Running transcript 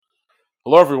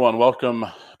Hello, everyone. Welcome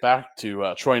back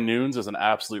to Troy Noons as an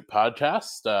Absolute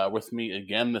podcast. With me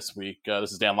again this week,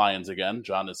 this is Dan Lyons again.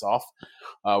 John is off.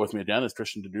 With me again is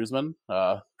Christian Deduzman.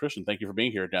 Christian, thank you for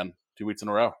being here again 2 weeks in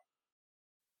a row.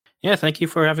 Yeah, thank you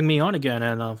for having me on again.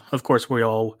 And of course, we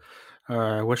all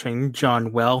are wishing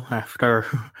John well after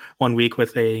 1 week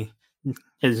with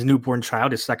his newborn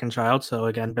child, his second child. So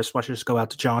again, best wishes go out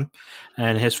to John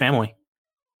and his family.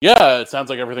 Yeah, it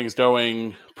sounds like everything's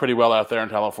going pretty well out there in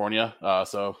California.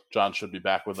 So John should be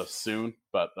back with us soon.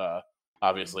 But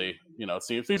obviously, it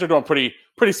seems things are going pretty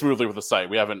smoothly with the site.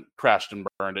 We haven't crashed and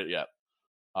burned it yet.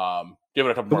 Give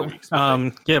it a couple more weeks.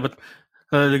 But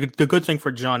the good thing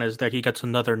for John is that he gets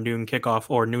another noon kickoff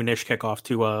or noonish kickoff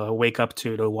to wake up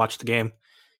to watch the game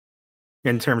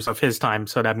in terms of his time.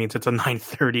 So that means it's a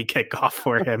 9:30 kickoff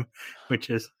for him, which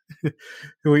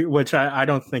I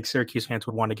don't think Syracuse fans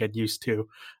would want to get used to.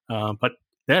 But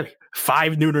yeah,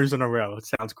 5 nooners in a row. It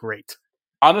sounds great.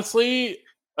 Honestly,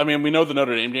 I mean, we know the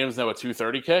Notre Dame game is now a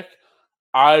 2:30 kick.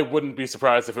 I wouldn't be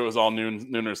surprised if it was all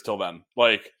nooners till then.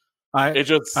 It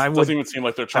doesn't even seem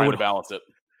like they're trying to balance it.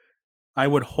 I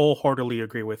would wholeheartedly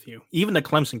agree with you. Even the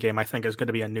Clemson game, I think, is going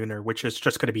to be a nooner, which is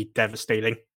just going to be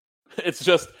devastating. It's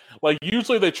just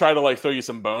usually they try to throw you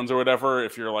some bones or whatever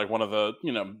if you're one of the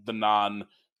the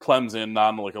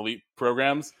non-Clemson, elite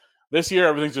programs. This year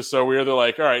everything's just so weird. They're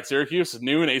like, all right, Syracuse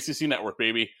noon ACC network,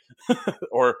 baby,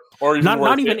 or even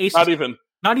not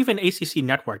even ACC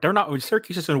network. They're not.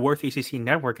 Syracuse isn't worth ACC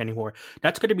network anymore.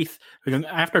 That's going to be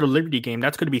after the Liberty game.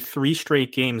 That's going to be 3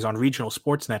 straight games on regional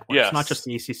sports networks. Yes. Not just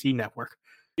the ACC network.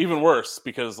 Even worse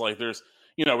because there's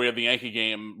we had the Yankee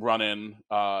game run-in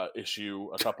issue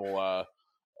a couple was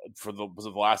it the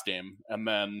last game, and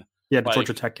then the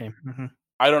Georgia Tech game. Mm-hmm.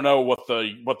 I don't know what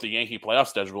the Yankee playoff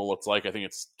schedule looks like. I think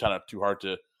it's kind of too hard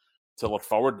to look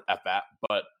forward at that,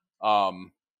 but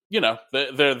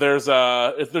there's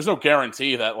no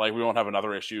guarantee that we won't have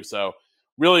another issue. So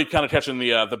really kind of catching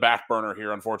the back burner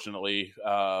here, unfortunately,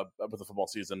 with the football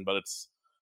season. But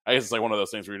I guess it's one of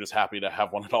those things where you're just happy to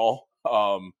have one at all.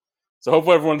 So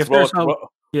hopefully everyone's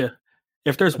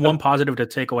If there's one positive to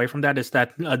take away from that, is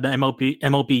that the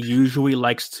MLB usually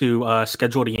likes to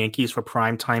schedule the Yankees for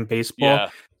primetime baseball. Yeah.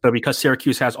 So because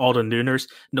Syracuse has all the nooners,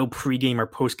 no pregame or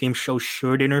postgame show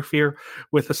should interfere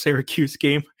with a Syracuse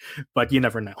game, but you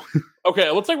never know. Okay,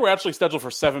 it looks like we're actually scheduled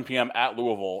for 7 p.m. at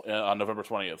Louisville on November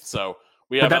 20th. So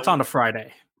but that's on a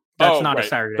Friday. That's not a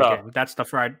Saturday game. That's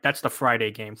the Friday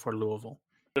game for Louisville.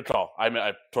 Good call.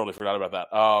 I totally forgot about that.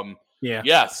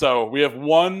 Yeah. So we have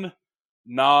one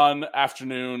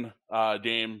non-afternoon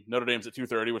game. Notre Dame's at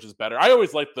 2:30, which is better. I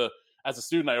always as a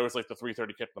student, I always like the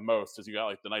 3:30 kick the most because you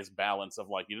got the nice balance of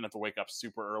you didn't have to wake up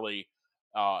super early.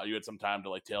 You had some time to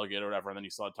tailgate or whatever, and then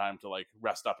you still had time to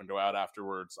rest up and go out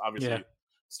afterwards. Obviously,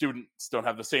 students don't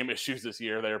have the same issues this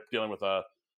year. They're dealing with a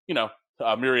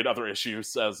myriad other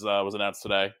issues as was announced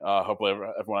today. Hopefully,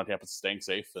 everyone on campus is staying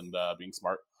safe and being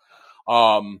smart.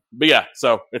 But yeah,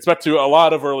 so expect a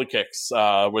lot of early kicks,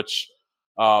 which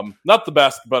not the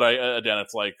best, but again,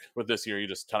 it's with this year, you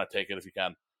just kind of take it if you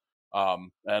can.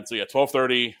 And so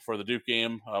 12:30 for the Duke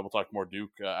game. We'll talk more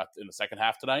Duke in the second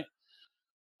half tonight.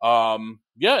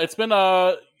 It's been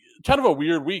kind of a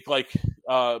weird week,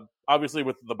 obviously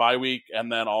with the bye week,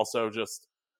 and then also just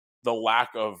the lack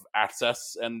of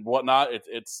access and whatnot.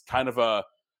 It's kind of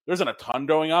there isn't a ton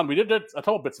going on. We did a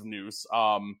couple bits of news.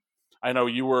 I know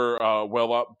you were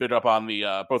bit up on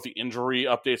the both the injury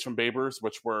updates from Babers,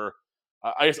 which were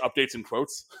I guess updates in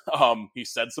quotes. He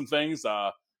said some things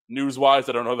news-wise.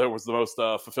 I don't know that was the most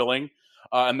fulfilling.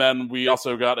 And then we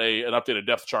also got an updated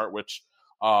depth chart, which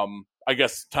I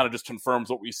guess kind of just confirms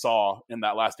what we saw in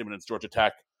that last game against Georgia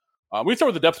Tech. We start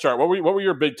with the depth chart. What were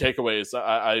your big takeaways?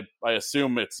 I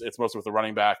assume it's mostly with the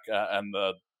running back and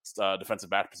the defensive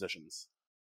back positions.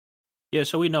 Yeah,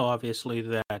 so we know obviously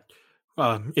that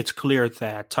it's clear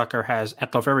that Tucker has,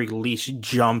 at the very least,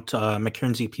 jumped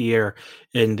Mackenzie Pierre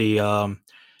in the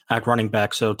at running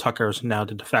back. So Tucker is now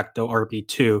the de facto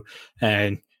RB2,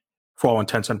 and for all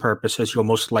intents and purposes, you'll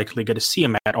most likely get to see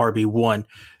him at RB1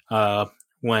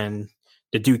 when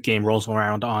the Duke game rolls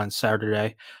around on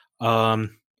Saturday.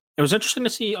 It was interesting to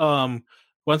see. One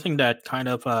thing that kind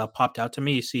of popped out to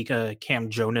me is see Cam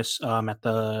Jonas at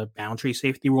the boundary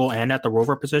safety role and at the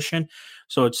rover position.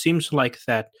 So it seems like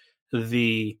that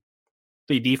the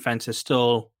defense is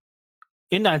still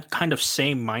in that kind of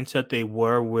same mindset they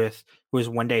were was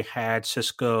when they had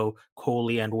Cisco,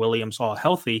 Coley, and Williams all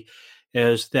healthy,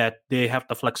 is that they have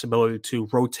the flexibility to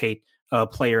rotate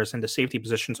players in the safety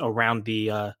positions around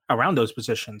those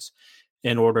positions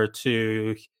in order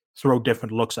to throw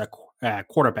different looks at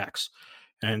quarterbacks.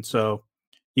 And so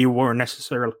you weren't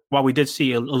necessarily, while we did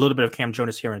see a little bit of Cam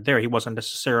Jonas here and there, he wasn't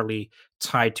necessarily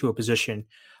tied to a position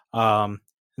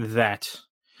that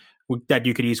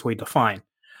you could easily define.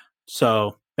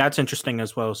 So that's interesting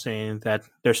as well, saying that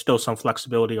there's still some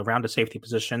flexibility around the safety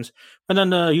positions. And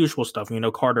then the usual stuff,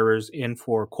 Carter is in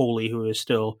for Coley, who is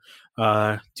still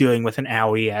dealing with an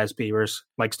owie, as Beavers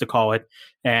likes to call it.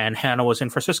 And Hannah was in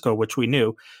for Cisco, which we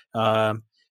knew.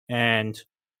 And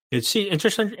it's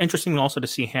interesting also to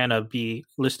see Hannah be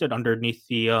listed underneath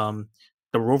the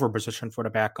rover position for the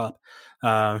backup,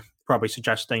 probably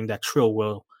suggesting that Trill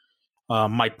will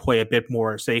might play a bit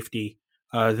more safety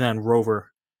than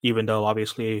rover, even though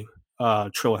obviously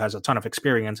Trill has a ton of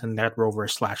experience in that rover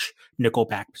 /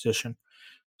 nickelback position.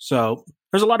 So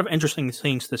there's a lot of interesting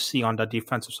things to see on the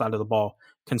defensive side of the ball,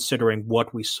 considering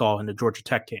what we saw in the Georgia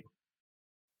Tech game.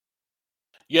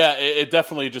 Yeah, it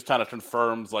definitely just kind of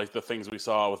confirms like the things we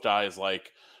saw with guys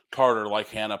like Carter, like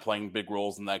Hannah playing big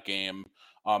roles in that game.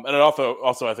 And it also,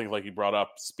 I think, like you brought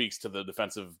up, speaks to the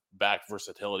defensive back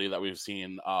versatility that we've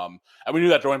seen. And we knew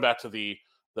that going back to the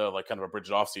like kind of a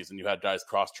bridge off season, you had guys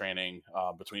cross training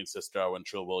between Cisco and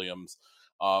Trill Williams.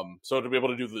 So to be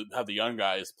able to have the young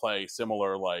guys play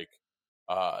similar like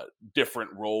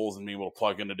different roles and being able to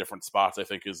plug into different spots, I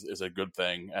think is a good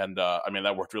thing. And I mean,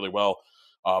 that worked really well.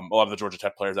 A lot of the Georgia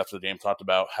Tech players after the game talked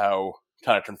about how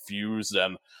kind of confused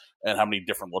and how many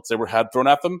different looks they had thrown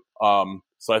at them.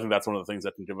 So I think that's one of the things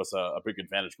that can give us a big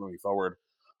advantage moving forward.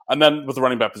 And then with the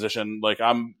running back position, like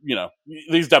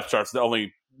these depth charts that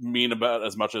only mean about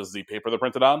as much as the paper they're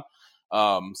printed on.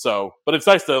 But it's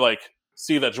nice to like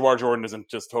see that Jawhar Jordan isn't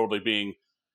just totally being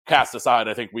cast aside.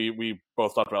 I think we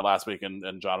both talked about last week,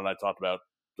 and John and I talked about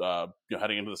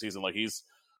heading into the season, like he's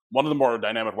one of the more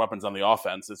dynamic weapons on the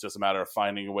offense. It's just a matter of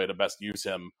finding a way to best use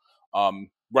him.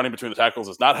 Running between the tackles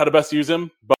is not how to best use him,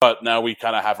 but now we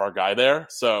kind of have our guy there.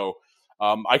 So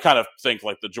I kind of think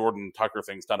like the Jordan Tucker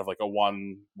thing's kind of like a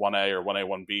 1A or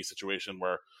 1A, 1B situation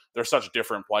where they're such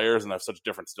different players and have such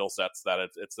different skill sets that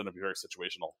it's going to be very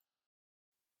situational.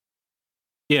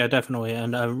 Yeah, definitely.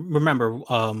 And remember,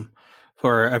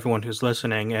 for everyone who's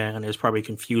listening and is probably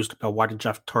confused about why the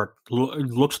depth chart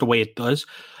looks the way it does,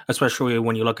 especially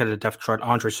when you look at the depth chart,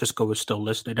 Andre Cisco is still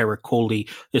listed. Eric Coley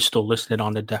is still listed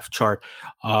on the depth chart.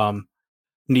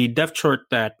 The depth chart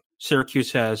that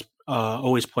Syracuse has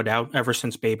always put out ever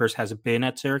since Babers has been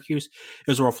at Syracuse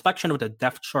is a reflection of the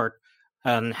depth chart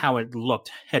and how it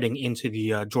looked heading into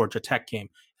the Georgia Tech game.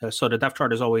 So the depth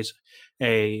chart is always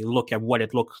a look at what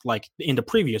it looked like in the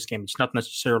previous game. It's not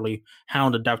necessarily how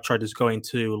the depth chart is going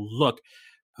to look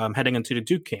heading into the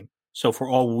Duke game. So for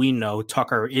all we know,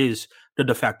 Tucker is the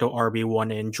de facto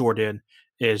RB1 and Jordan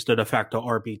is the de facto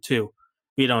RB2.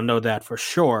 We don't know that for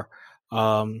sure.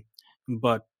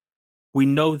 But we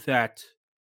know that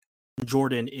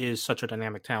Jordan is such a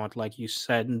dynamic talent, like you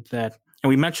said, and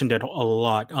we mentioned it a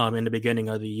lot in the beginning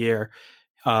of the year.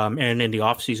 And in the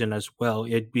offseason as well,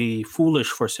 it'd be foolish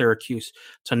for Syracuse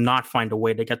to not find a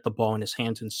way to get the ball in his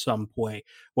hands in some way,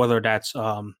 whether that's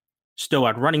still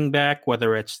at running back,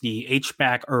 whether it's the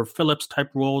H-back or Phillips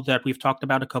type role that we've talked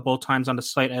about a couple of times on the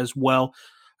site as well.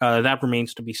 That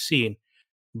remains to be seen.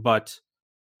 But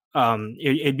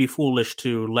it'd be foolish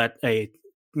to let a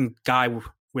guy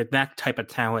with that type of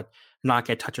talent not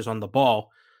get touches on the ball,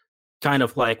 kind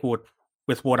of like with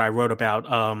what I wrote about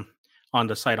on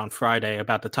the site on Friday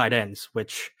about the tight ends,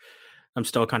 which I'm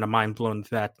still kind of mind blown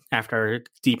that after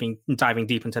diving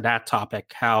deep into that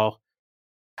topic, how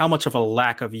much of a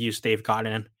lack of use they've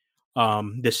gotten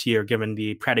this year, given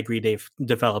the pedigree they've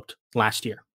developed last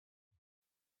year.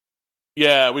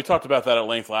 Yeah, we talked about that at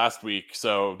length last week,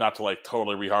 so not to like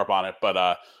totally reharp on it,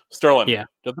 but Sterling, get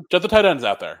the tight ends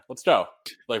out there. Let's go.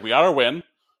 Like we got our win.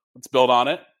 Let's build on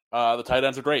it. The tight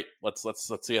ends are great. Let's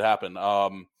see it happen.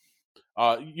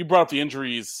 You brought up the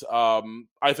injuries.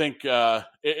 I think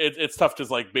it's tough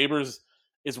because like Babers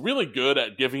is really good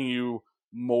at giving you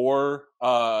more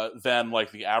than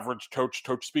like the average coach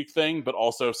speak thing, but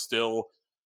also still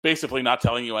basically not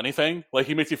telling you anything. Like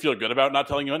he makes you feel good about not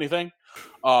telling you anything.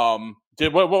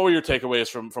 What were your takeaways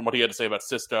from what he had to say about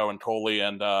Cisco and Coley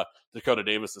and Dakota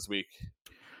Davis this week?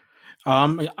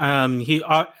 He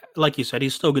like you said,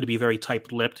 he's still going to be very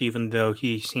tight-lipped, even though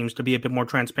he seems to be a bit more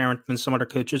transparent than some other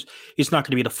coaches. He's not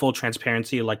going to be the full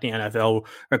transparency like the NFL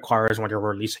requires when you're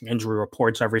releasing injury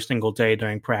reports every single day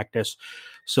during practice.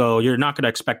 So you're not going to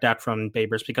expect that from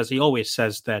Babers because he always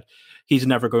says that he's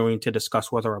never going to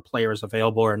discuss whether a player is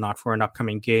available or not for an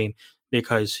upcoming game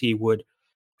because he would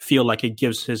feel like it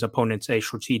gives his opponents a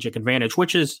strategic advantage,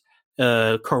 which is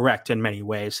correct in many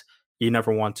ways. You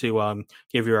never want to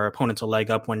give your opponents a leg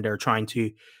up when they're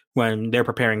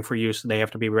preparing for you, so they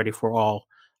have to be ready for all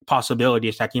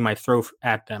possibilities that he might throw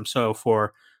at them. So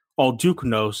for all Duke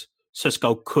knows,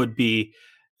 Cisco could be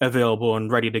available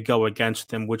and ready to go against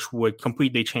them, which would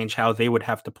completely change how they would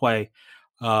have to play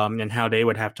and how they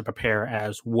would have to prepare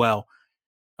as well.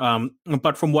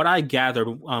 But from what I gathered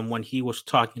when he was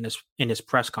talking in his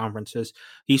press conferences,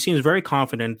 he seems very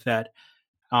confident that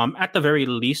at the very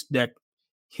least that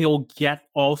he'll get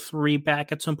all three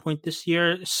back at some point this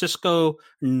year. Cisco,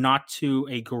 not to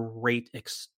a great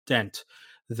extent,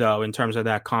 though, in terms of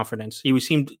that confidence. He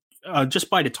seemed, just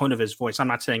by the tone of his voice, I'm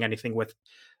not saying anything with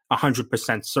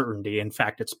 100% certainty. In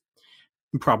fact, it's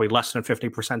probably less than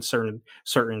 50%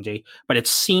 certainty. But it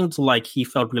seemed like he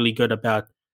felt really good about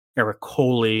Eric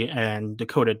Coley and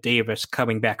Dakota Davis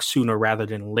coming back sooner rather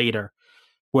than later.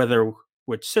 Whether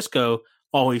with Cisco,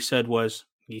 all he said was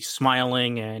he's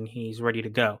smiling and he's ready to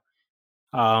go.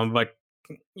 But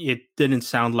it didn't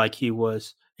sound like he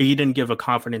didn't give a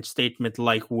confident statement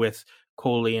like with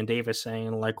Coley and Davis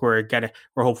saying like we're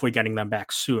hopefully getting them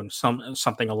back soon,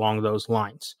 something along those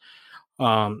lines.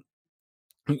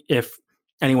 If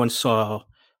anyone saw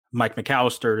Mike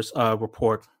McAllister's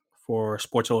report for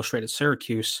Sports Illustrated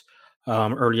Syracuse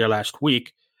earlier last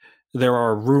week, there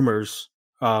are rumors,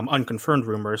 unconfirmed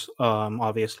rumors,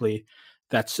 obviously,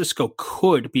 that Cisco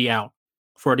could be out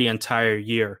for the entire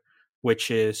year,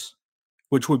 which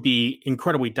would be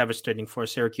incredibly devastating for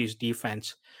Syracuse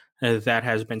defense that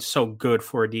has been so good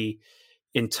for the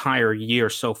entire year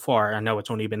so far. I know it's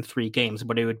only been 3 games,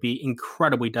 but it would be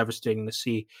incredibly devastating to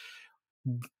see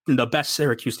the best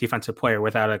Syracuse defensive player,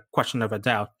 without a question of a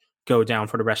doubt, go down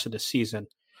for the rest of the season.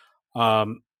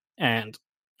 And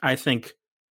I think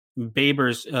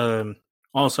Babers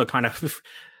also kind of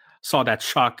saw that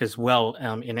shock as well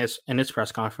in his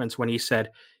press conference when he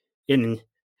said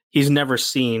he's never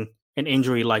seen an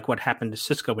injury like what happened to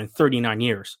Cisco in 39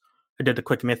 years. I did the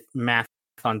quick math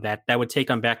on that. That would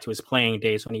take him back to his playing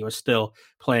days when he was still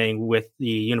playing with the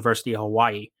University of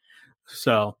Hawaii.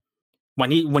 So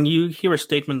when you hear a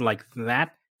statement like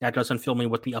that, that doesn't fill me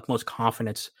with the utmost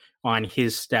confidence on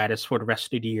his status for the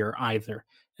rest of the year either.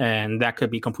 And that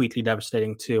could be completely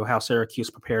devastating to how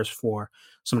Syracuse prepares for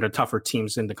some of the tougher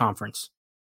teams in the conference.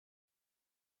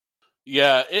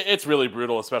 Yeah, it's really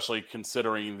brutal, especially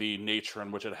considering the nature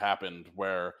in which it happened,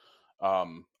 where I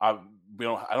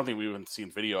don't think we've even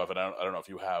seen video of it. I don't know if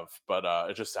you have, but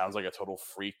it just sounds like a total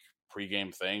freak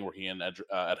pregame thing where he and Ed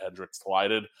Hendricks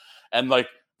collided. And like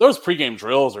those pregame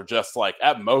drills are just like,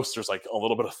 at most, there's like a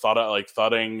little bit of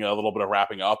thudding, a little bit of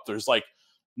wrapping up. There's like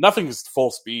nothing's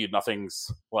full speed, nothing's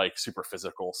like super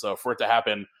physical. So for it to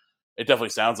happen, it definitely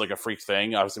sounds like a freak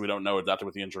thing. Obviously, we don't know exactly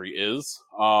what the injury is.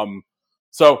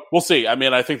 So we'll see. I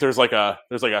mean, I think there's like a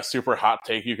super hot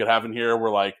take you could have in here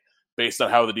where like, based on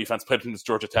how the defense played against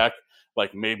Georgia Tech,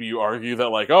 like maybe you argue that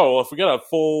like, oh, well, if we get a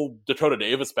full Dakota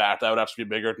Davis back, that would actually be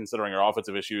bigger considering our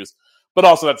offensive issues. But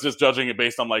also that's just judging it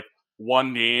based on like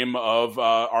one game of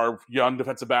our young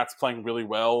defensive backs playing really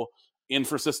well in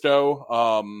for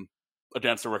Sisto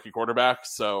against a rookie quarterback.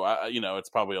 So, it's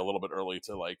probably a little bit early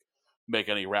to like make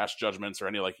any rash judgments or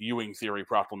any like Ewing theory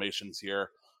proclamations here.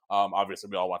 Obviously,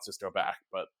 we all want Sisto back,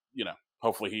 but,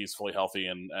 hopefully he's fully healthy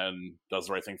and does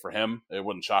the right thing for him. It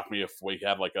wouldn't shock me if we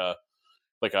had like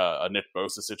a Nick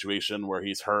Bosa situation where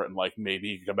he's hurt and like maybe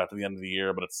he can come back to the end of the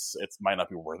year, but it might not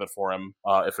be worth it for him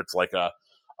if it's like a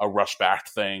rush back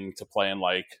thing to play in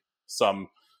like some,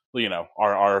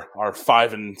 our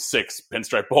 5-6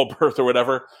 pinstripe bowl berth or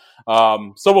whatever.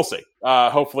 So we'll see.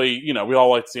 Hopefully, we all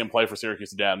like to see him play for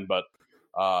Syracuse again, but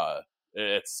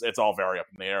it's all very up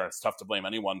in the air. It's tough to blame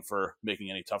anyone for making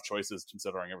any tough choices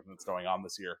considering everything that's going on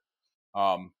this year.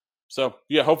 So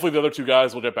yeah, hopefully the other 2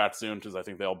 guys will get back soon because I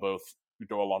think they'll both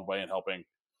go a long way in helping.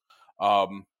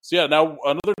 So yeah, now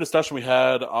another discussion we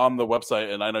had on the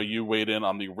website, and I know you weighed in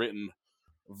on the written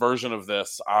version of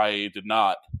this. I did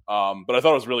not, but I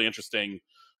thought it was really interesting,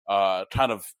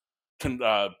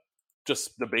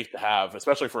 just debate to have,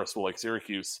 especially for a school like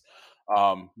Syracuse. We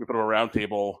put up a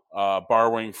roundtable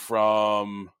borrowing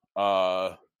from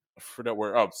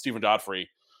Stephen Godfrey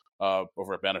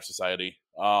over at Banner Society.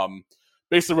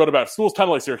 Basically wrote about schools kind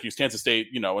of like Syracuse, Kansas State,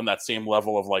 in that same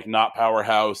level of like not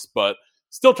powerhouse, but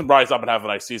still can rise up and have a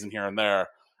nice season here and there.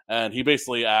 And he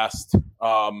basically asked,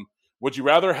 would you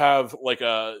rather have like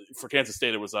for Kansas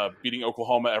State, it was beating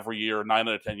Oklahoma every year, 9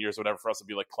 out of 10 years, whatever. For us, it'd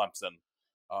be like Clemson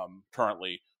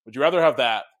currently. Would you rather have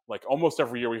that like almost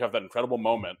every year we have that incredible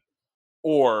moment,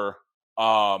 or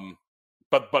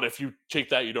but if you take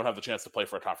that, you don't have the chance to play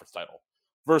for a conference title,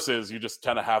 versus you just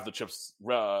kind of have the chips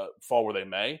fall where they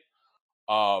may.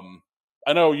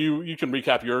 I know you can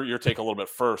recap your take a little bit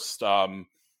first.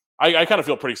 I kind of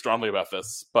feel pretty strongly about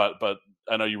this, but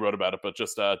I know you wrote about it. But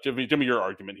just give me your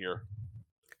argument here.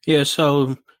 Yeah.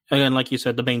 So again, like you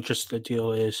said, the main gist of the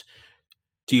deal is: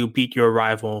 do you beat your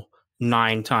rival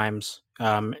 9 times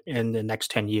in the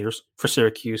next 10 years for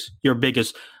Syracuse?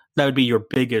 That would be your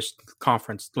biggest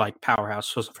conference like powerhouse.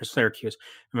 So for Syracuse,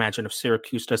 imagine if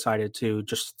Syracuse decided to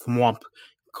just swamp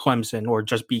Clemson or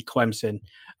just beat Clemson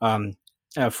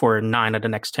for 9 of the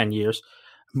next 10 years.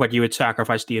 But you would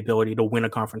sacrifice the ability to win a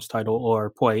conference title or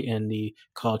play in the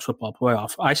college football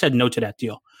playoff. I said no to that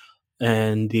deal.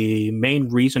 And the main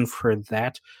reason for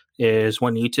that is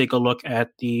when you take a look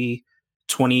at the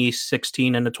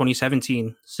 2016 and the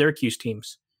 2017 Syracuse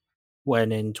teams,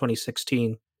 when in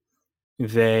 2016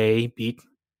 they beat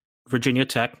Virginia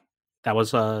Tech. That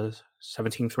was a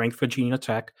 17th ranked Virginia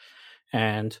Tech.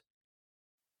 And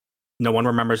no one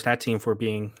remembers that team for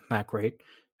being that great.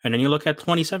 And then you look at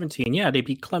 2017. Yeah, they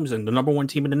beat Clemson, the number 1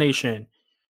 team in the nation.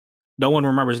 No one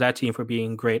remembers that team for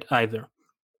being great either.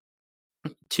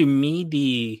 To me,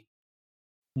 the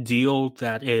deal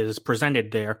that is presented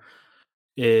there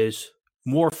is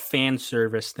more fan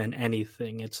service than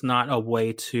anything. It's not a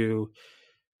way to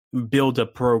build a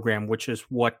program, which is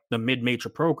what the mid-major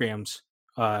programs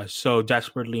so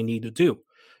desperately need to do.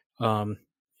 And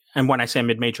when I say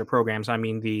mid-major programs, I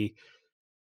mean the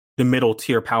middle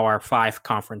tier Power 5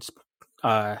 conference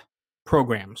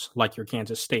programs, like your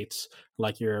Kansas States,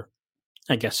 like your,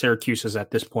 I guess, Syracuse's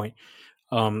at this point,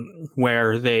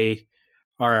 where they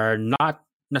are not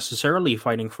necessarily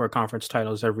fighting for conference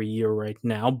titles every year right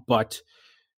now, but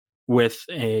with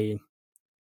a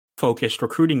focused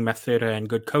recruiting method and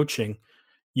good coaching,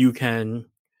 you can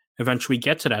eventually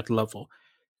get to that level.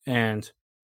 And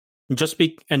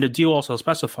the deal also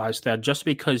specifies that just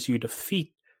because you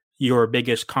defeat your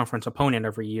biggest conference opponent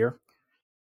every year,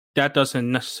 that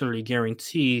doesn't necessarily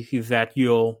guarantee that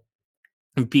you'll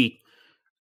beat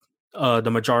the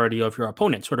majority of your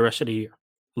opponents for the rest of the year.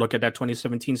 Look at that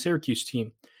 2017 Syracuse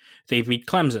team. They beat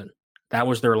Clemson. That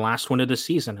was their last win of the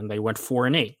season, and they went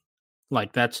 4-8.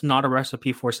 Like, that's not a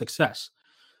recipe for success.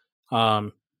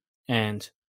 And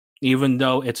even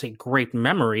though it's a great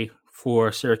memory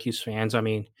for Syracuse fans, I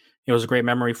mean, it was a great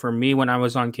memory for me when I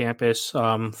was on campus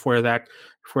for that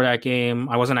game.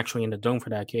 I wasn't actually in the dome for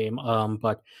that game,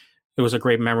 but it was a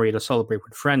great memory to celebrate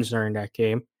with friends during that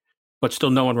game. But still,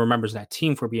 no one remembers that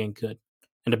team for being good.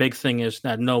 And the big thing is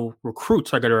that no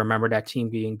recruits are going to remember that team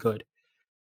being good.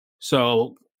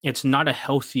 So it's not a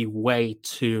healthy way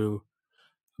to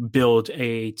build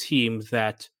a team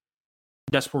that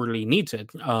desperately needs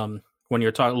it. When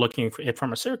you're looking at it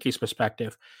from a Syracuse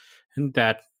perspective, and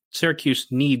that Syracuse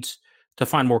needs to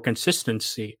find more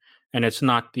consistency, and it's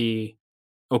not the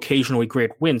occasionally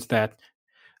great wins that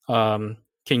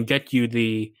can get you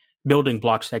the building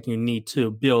blocks that you need to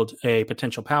build a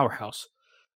potential powerhouse.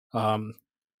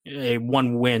 A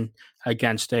one win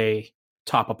against a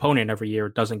top opponent every year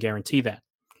doesn't guarantee that.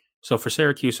 So for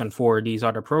Syracuse and for these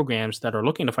other programs that are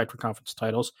looking to fight for conference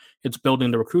titles, it's building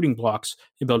the recruiting blocks,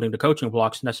 building the coaching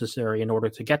blocks necessary in order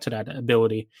to get to that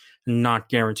ability, not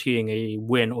guaranteeing a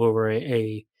win over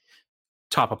a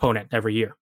top opponent every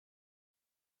year.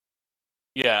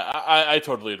 Yeah, I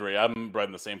totally agree. I'm right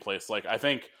in the same place. Like, I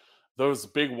think those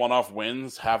big one-off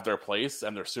wins have their place,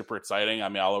 and they're super exciting. I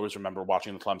mean, I'll always remember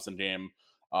watching the Clemson game.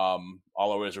 I'll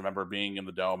always remember being in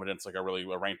the dome against like a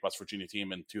ranked West Virginia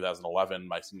team in 2011,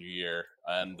 my senior year,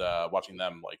 and watching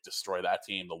them like destroy that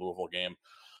team, the Louisville game,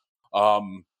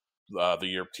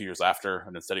 the 2 years after,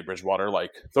 and then Teddy Bridgewater.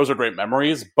 Like, those are great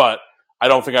memories, but I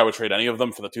don't think I would trade any of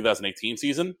them for the 2018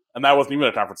 season, and that wasn't even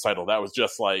a conference title. That was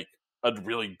just like a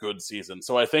really good season.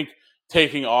 So I think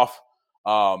taking off,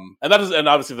 and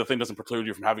obviously the thing doesn't preclude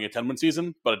you from having a 10-win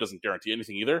season, but it doesn't guarantee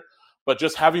anything either. But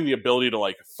just having the ability to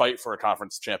like fight for a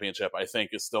conference championship, I think,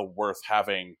 is still worth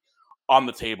having on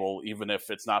the table, even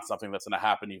if it's not something that's going to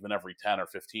happen even every 10 or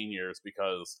 15 years,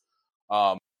 because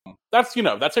that's how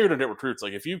you're going to get recruits.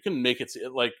 Like, if you can make it,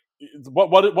 like,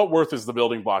 what worth is the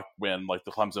building block win, like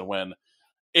the Clemson win,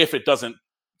 if it doesn't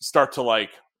start to like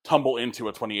tumble into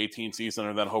a 2018 season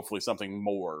and then hopefully something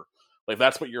more? Like,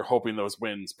 that's what you're hoping those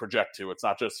wins project to. It's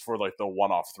not just for like the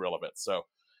one-off thrill of it. So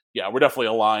yeah, we're definitely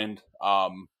aligned.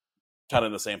 Kind of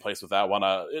in the same place with that one.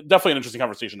 Definitely an interesting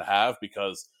conversation to have,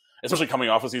 because especially coming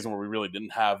off a season where we really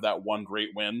didn't have that one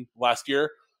great win last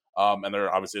year, and there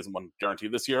obviously isn't one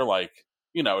guaranteed this year. Like,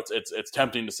 it's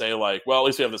tempting to say like, well, at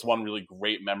least we have this one really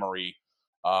great memory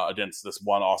against this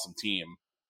one awesome team.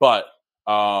 But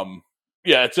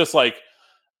yeah, it's just like,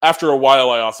 after a while,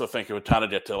 I also think it would kind of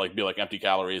get to like be like empty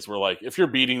calories, where like if you're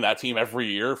beating that team every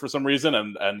year for some reason,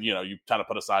 and you kind of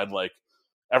put aside like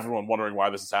everyone wondering why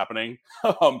this is happening.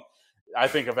 I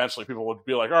think eventually people would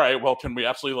be like, all right, well, can we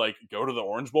actually like go to the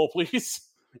Orange Bowl, please,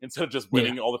 instead of just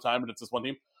winning all the time and it's just one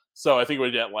team. So I think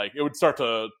it would start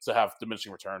to have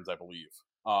diminishing returns, I believe.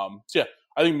 So yeah,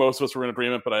 I think most of us were in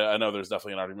agreement, but I know there's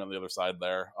definitely an argument on the other side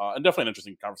there, and definitely an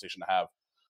interesting conversation to have.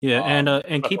 Yeah,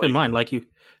 and keep in mind, like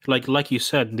you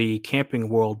said, the Camping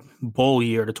World Bowl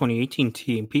year, the 2018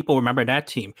 team. People remember that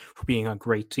team for being a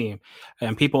great team,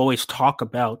 and people always talk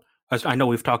about. As I know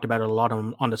we've talked about it a lot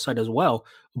on the site as well.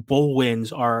 Bowl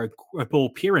wins bowl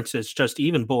appearances. Just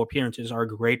even bowl appearances are a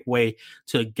great way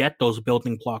to get those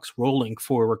building blocks rolling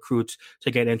for recruits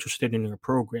to get interested in your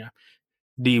program.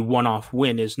 The one-off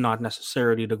win is not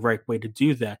necessarily the right way to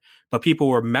do that, but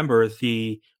people remember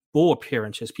the bowl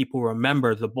appearances, people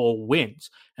remember the bowl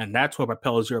wins, and that's what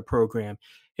propels your program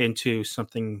into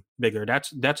something bigger.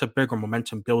 That's a bigger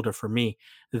momentum builder for me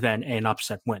than an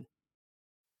upset win.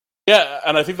 Yeah,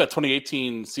 and I think that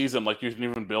 2018 season, like you can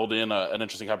even build in an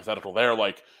interesting hypothetical there.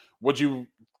 Like, would you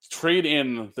trade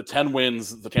in the 10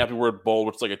 wins, the Camping World Bowl,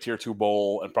 which is like a tier 2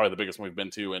 bowl and probably the biggest one we've been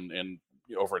to in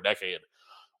over a decade?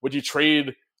 Would you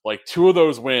trade like 2 of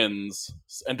those wins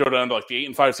and go down to like the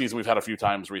 8-5 season we've had a few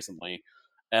times recently,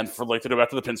 and for like to go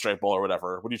back to the Pinstripe Bowl or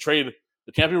whatever? Would you trade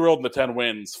the Camping World and the 10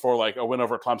 wins for like a win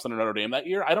over Clemson or Notre Dame that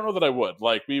year? I don't know that I would.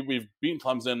 Like we've beaten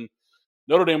Clemson.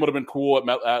 Notre Dame would have been cool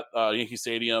at Yankee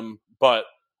Stadium, but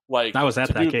like I was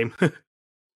at that game.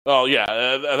 Oh yeah,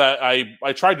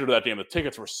 I tried to do that game. The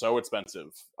tickets were so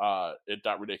expensive, it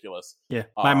got ridiculous. Yeah,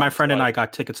 my friend and I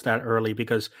got tickets that early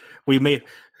because we made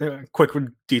quick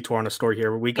detour on the story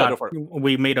here. We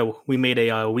made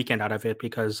a weekend out of it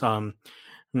because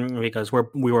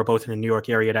we were both in the New York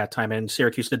area at that time, and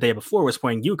Syracuse the day before was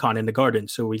playing UConn in the Garden,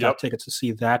 so we got tickets to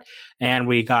see that, and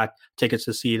we got tickets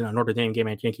to see the Notre Dame game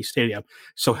at Yankee Stadium.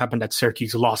 So happened that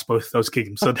Syracuse lost both those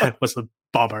games, so that was a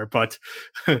bummer. But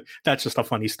that's just a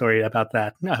funny story about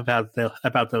that,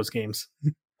 about those games.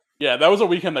 Yeah, that was a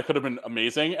weekend that could have been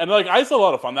amazing, and like I had a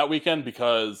lot of fun that weekend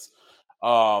because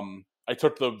I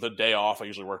took the day off. I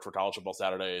usually work for college football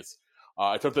Saturdays.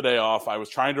 I took the day off. I was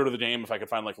trying to go to the game if I could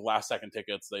find like last second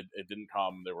tickets. It didn't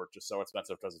come. They were just so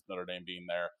expensive because of Notre Dame being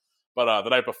there. But the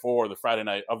night before, the Friday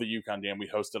night of the UConn game, we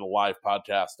hosted a live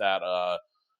podcast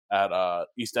at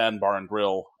East End Bar and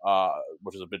Grill,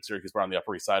 which is a big Syracuse bar on the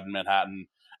Upper East Side in Manhattan.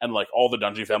 And like all the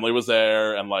Dungy family was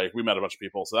there, and like we met a bunch of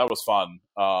people, so that was fun.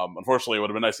 Unfortunately, it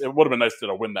would have been nice. It would have been nice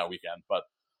to win that weekend, but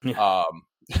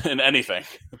in anything.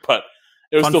 But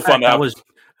it was still fun.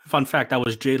 Fun fact, that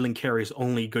was Jalen Carey's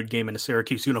only good game in a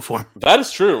Syracuse uniform. That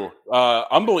is true.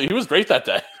 Unbelievable. He was great that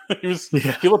day.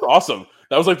 He looked awesome.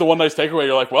 That was like the one nice takeaway.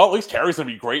 You're like, well, at least Carey's going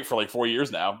to be great for like 4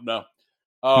 years now. No.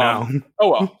 Oh,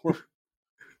 well.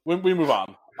 We move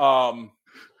on.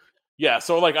 Yeah,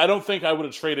 so like I don't think I would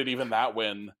have traded even that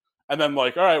win. And then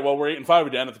like, all right, well, we're 8-5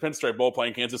 again at the Pinstripe Bowl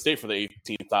playing Kansas State for the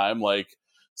 18th time. Like,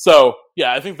 so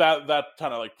yeah, I think that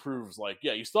kind of like proves like,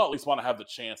 yeah, you still at least want to have the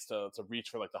chance to reach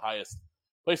for like the highest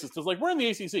places, because like we're in the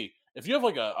ACC. If you have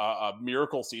like a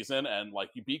miracle season and like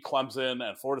you beat Clemson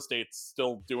and Florida State's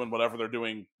still doing whatever they're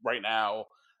doing right now,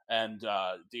 and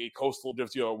the Coastal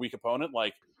gives you a weak opponent,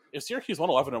 like if Syracuse won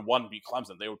 11-1 beat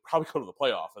Clemson, they would probably go to the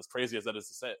playoff. As crazy as that is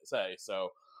to say,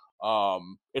 so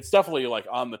it's definitely like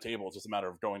on the table. It's just a matter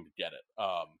of going to get it.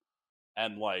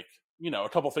 And like a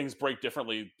couple things break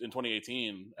differently in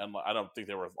 2018, and I don't think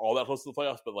they were all that close to the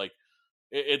playoffs, but like.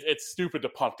 It's stupid to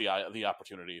punt the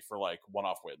opportunity for like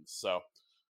one-off wins. So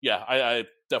yeah, I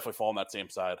definitely fall on that same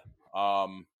side.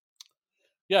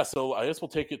 Yeah, so I guess we'll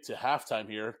take it to halftime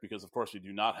here because of course we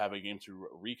do not have a game to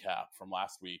recap from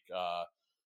last week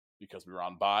because we were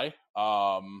on bye.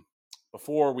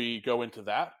 Before we go into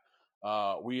that,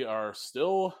 we are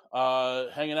still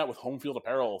hanging out with Home Field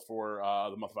Apparel for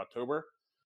the month of October.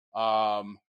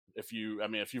 If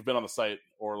you've been on the site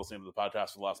or listening to the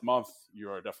podcast for the last month, you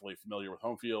are definitely familiar with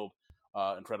Home Field.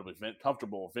 Incredibly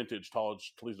comfortable vintage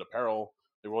college collegiate apparel.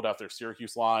 They rolled out their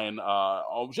Syracuse line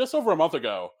just over a month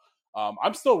ago.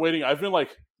 I'm still waiting. I've been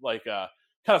like kind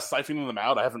of siphoning them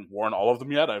out. I haven't worn all of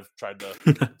them yet. I've tried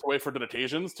to wait for good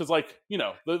occasions because like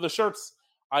the shirts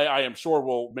I am sure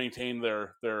will maintain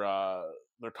their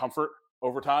comfort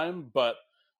over time, but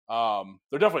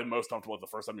they're definitely most comfortable the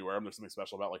first time you wear them. There's something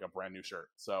special about like a brand new shirt.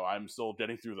 So I'm still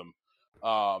getting through them.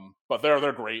 But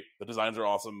they're great. The designs are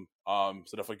awesome.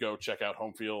 So definitely go check out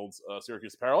Home Field's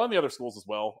Syracuse apparel and the other schools as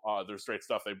well. There's great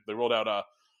stuff. They rolled out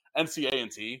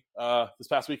NCA&T this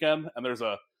past weekend, and there's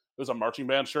a marching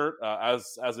band shirt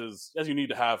as you need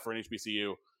to have for an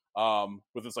HBCU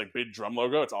with this like big drum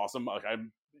logo. It's awesome. Like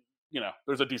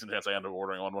there's a decent chance I end up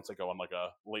ordering one once I go on like a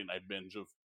late night binge of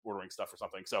ordering stuff or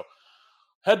something. So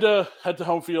head to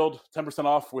Home Field, 10%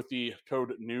 off with the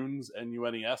code NOONS,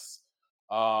 NUNES.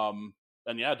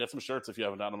 And yeah, get some shirts if you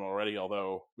haven't done them already.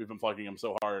 Although we've been plugging them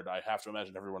so hard, I have to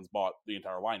imagine everyone's bought the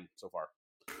entire line so far.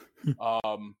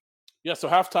 Yeah, so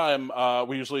halftime,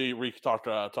 we usually talk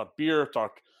beer,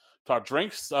 talk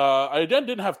drinks. I again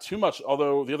didn't have too much,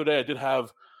 although the other day I did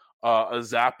have a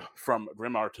Zap from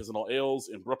Grim Artisanal Ales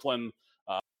in Brooklyn,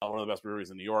 one of the best breweries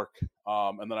in New York.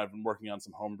 And then I've been working on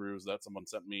some home brews that someone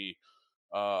sent me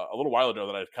a little while ago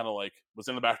that I kind of like was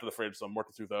in the back of the fridge, so I'm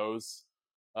working through those.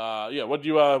 Yeah, what do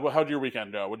you? How'd your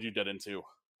weekend go? What did you get into?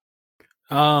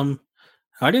 I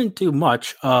didn't do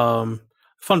much.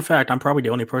 Fun fact: I'm probably the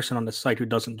only person on the site who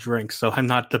doesn't drink, so I'm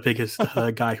not the biggest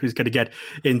guy who's going to get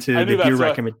into the beer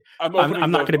recommend. I'm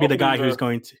not going to be the guy who's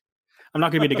going to. I'm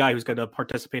not going to be the guy who's going to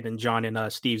participate in John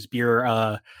and Steve's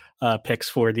beer picks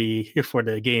for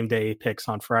the game day picks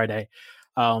on Friday.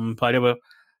 But it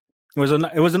was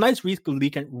a nice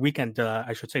weekend.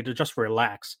 I should say, to just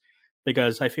relax,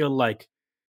 because I feel like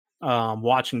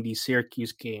watching these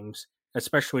Syracuse games,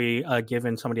 especially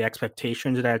given some of the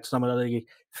expectations that some of the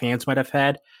fans might have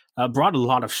had, brought a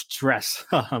lot of stress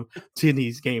to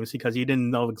these games because you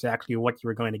didn't know exactly what you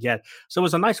were going to get. So it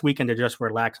was a nice weekend to just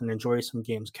relax and enjoy some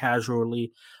games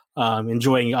casually,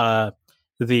 enjoying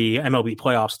the MLB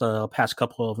playoffs the past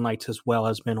couple of nights as well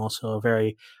has been also a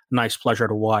very nice pleasure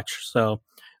to watch. So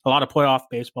a lot of playoff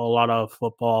baseball, a lot of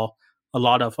football, a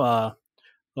lot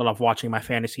of watching my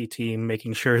fantasy team,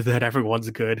 making sure that everyone's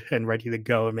good and ready to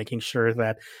go, and making sure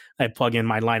that I plug in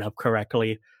my lineup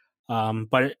correctly.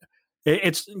 But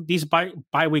it's these bye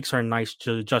weeks are nice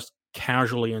to just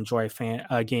casually enjoy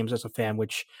games as a fan,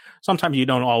 which sometimes you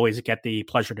don't always get the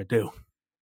pleasure to do.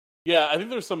 Yeah, I think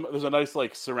there's a nice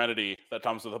like serenity that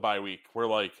comes with a bye week where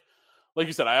like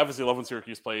you said, I obviously love when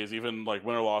Syracuse plays, even like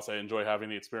win or loss, I enjoy having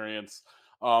the experience.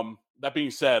 That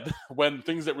being said, when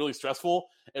things get really stressful,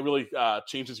 it really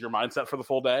changes your mindset for the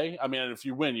full day. I mean, if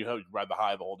you win, you ride the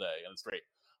high the whole day, and it's great.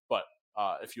 But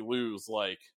if you lose,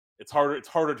 like it's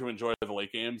harder to enjoy the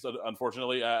late games.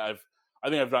 Unfortunately, I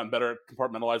think I've gotten better at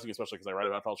compartmentalizing, especially because I write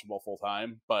about college football full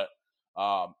time. But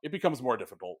it becomes more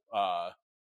difficult.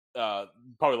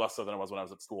 Probably less so than it was when I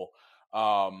was at school.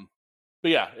 But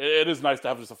yeah, it is nice to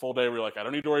have just a full day where you're like, I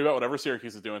don't need to worry about whatever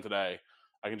Syracuse is doing today.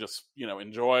 I can just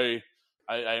enjoy.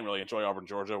 I didn't really enjoy Auburn,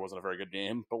 Georgia. It wasn't a very good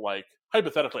game, but like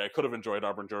hypothetically, I could have enjoyed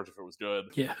Auburn, Georgia if it was good.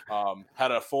 Yeah.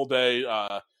 Had a full day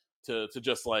to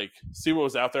just like see what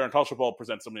was out there, and college football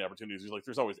presents so many opportunities.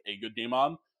 There's always a good game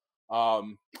on. I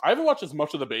haven't watched as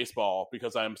much of the baseball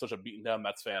because I'm such a beaten down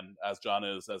Mets fan as John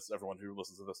is, as everyone who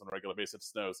listens to this on a regular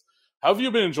basis knows. How have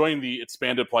you been enjoying the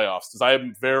expanded playoffs? Because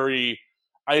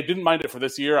I didn't mind it for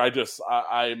this year.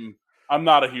 I'm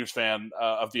not a huge fan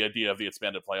of the idea of the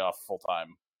expanded playoff full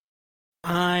time.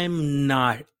 I'm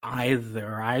not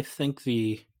either. I think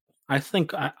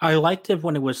I liked it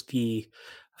when it was the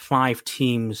 5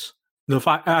 teams.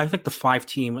 I think the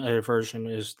 5-team version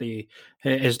is the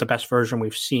best version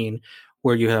we've seen,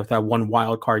 where you have that one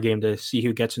wild card game to see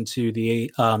who gets into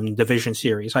the division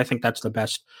series. I think that's the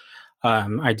best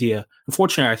idea.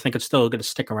 Unfortunately, I think it's still going to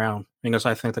stick around because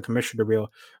I think the commissioner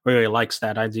really likes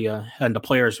that idea, and the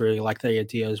players really like the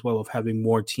idea as well of having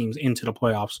more teams into the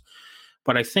playoffs.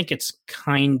 But I think it's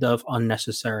kind of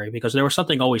unnecessary because there was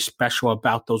something always special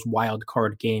about those wild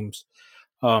card games,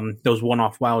 those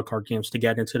one-off wild card games to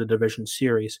get into the division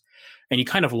series, and you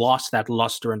kind of lost that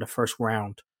luster in the first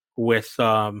round with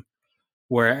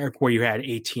where you had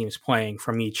 8 teams playing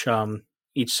from each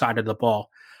side of the ball.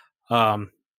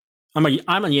 I'm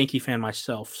a Yankee fan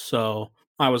myself, so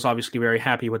I was obviously very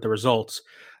happy with the results,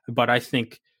 but I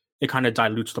think it kind of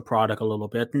dilutes the product a little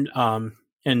bit.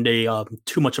 And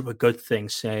too much of a good thing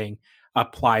saying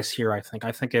applies here.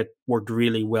 I think it worked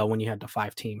really well when you had the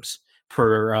 5 teams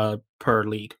per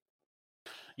league.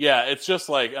 Yeah, it's just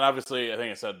like, and obviously, I think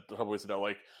I said a couple weeks ago,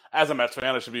 like as a Mets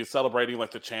fan, I should be celebrating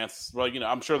like the chance. Well,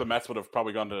 I'm sure the Mets would have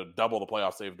probably gone to double the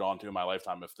playoffs they've gone to in my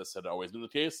lifetime if this had always been the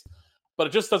case. But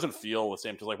it just doesn't feel the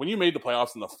same. Because like when you made the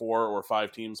playoffs in the 4 or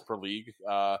 5 teams per league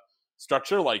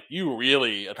structure, like you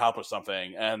really accomplished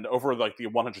something. And over like the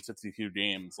 162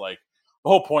 games, like the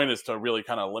whole point is to really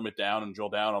kind of limit down and drill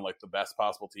down on like the best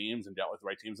possible teams and get like the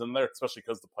right teams in there, especially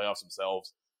because the playoffs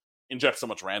themselves inject so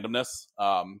much randomness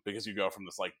because you go from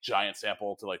this like giant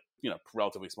sample to like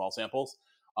relatively small samples.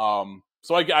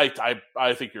 So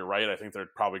I think you're right. I think they're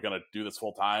probably going to do this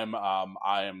full time.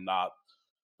 I am not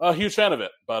a huge fan of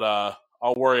it, but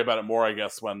I'll worry about it more, I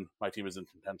guess, when my team is in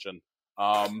contention.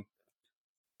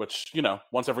 Which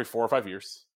once every 4 or 5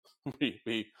 years,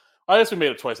 I guess we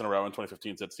made it twice in a row in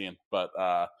 2015-16, but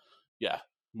yeah,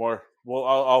 more. Well,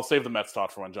 I'll save the Mets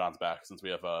talk for when John's back, since we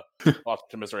have a lot to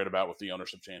commiserate about with the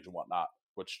ownership change and whatnot.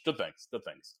 Which good things.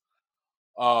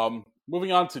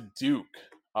 Moving on to Duke.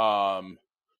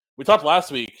 We talked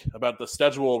last week about the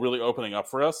schedule really opening up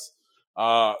for us.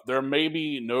 There may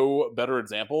be no better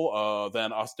example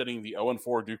than us getting the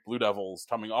 0-4 Duke Blue Devils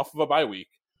coming off of a bye week,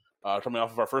 coming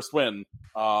off of our first win.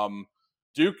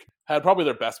 Duke had probably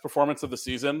their best performance of the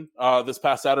season this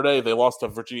past Saturday. They lost to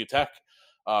Virginia Tech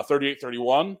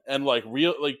 38-31. And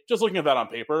just looking at that on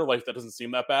paper, that doesn't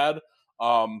seem that bad.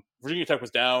 Virginia Tech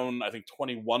was down, I think,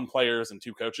 21 players and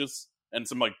 2 coaches and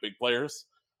some big players.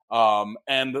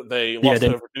 And they lost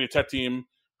to a Virginia Tech team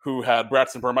who had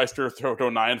Braxton Burmeister throw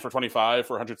 9 for 25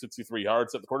 for 163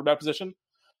 yards at the quarterback position.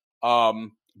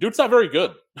 Duke's not very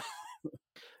good.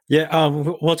 Yeah,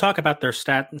 we'll talk about their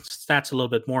stats a little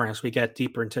bit more as we get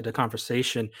deeper into the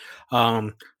conversation.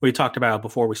 We talked about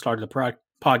before we started the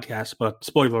podcast, but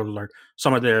spoiler alert,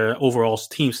 some of their overall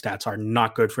team stats are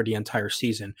not good for the entire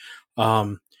season.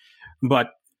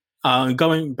 But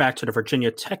going back to the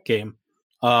Virginia Tech game,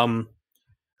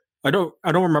 I don't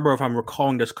remember if I'm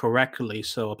recalling this correctly,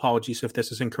 so apologies if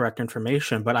this is incorrect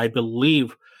information, but I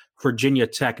believe Virginia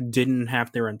Tech didn't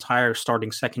have their entire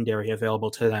starting secondary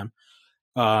available to them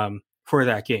for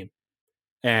that game,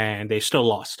 and they still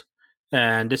lost.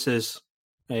 And this is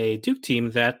a Duke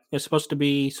team that is supposed to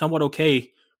be somewhat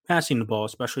okay passing the ball,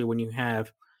 especially when you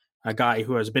have a guy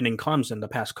who has been in Clemson the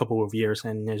past couple of years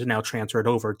and is now transferred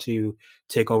over to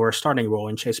take over a starting role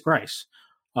in Chase Brice.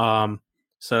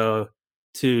 So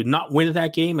to not win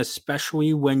that game,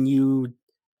 especially when you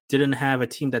didn't have a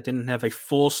team that didn't have a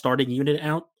full starting unit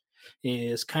out,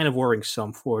 is kind of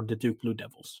worrisome for the Duke Blue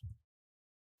Devils.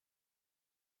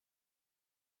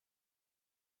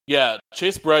 Yeah,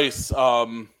 Chase Brice,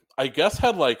 I guess,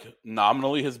 had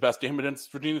nominally his best game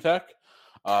against Virginia Tech.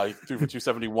 He threw for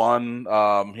 271.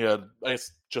 He had, I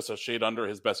guess, just a shade under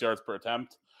his best yards per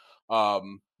attempt.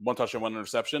 1 touchdown, 1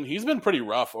 interception. He's been pretty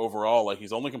rough overall.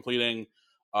 He's only completing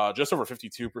just over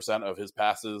 52% of his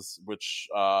passes, which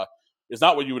is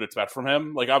not what you would expect from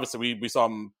him. Obviously, we saw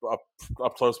him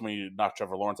up close when we knocked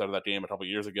Trevor Lawrence out of that game a couple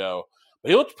years ago. But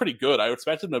he looked pretty good. I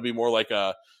expected him to be more like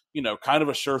a, kind of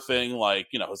a sure thing, he's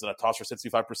going to toss for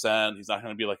 65%. He's not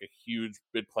going to be a huge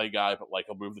big play guy, but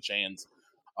he'll move the chains.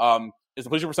 His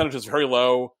completion percentage is very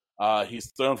low. He's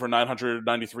thrown for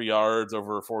 993 yards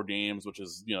over 4 games, which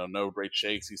is, no great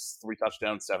shakes. He's 3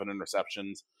 touchdowns, 7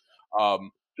 interceptions.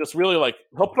 Just really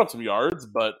he'll put up some yards,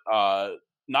 but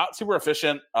not super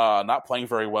efficient, not playing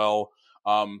very well.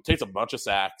 Takes a bunch of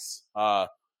sacks,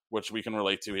 which we can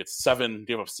relate to.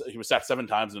 He was sacked 7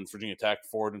 times in Virginia Tech,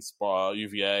 4 against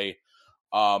UVA.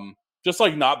 Just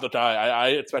not the guy. I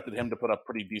expected him to put up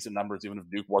pretty decent numbers, even if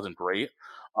Duke wasn't great.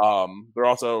 They're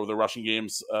also, the rushing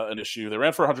game's an issue. They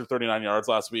ran for 139 yards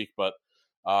last week, but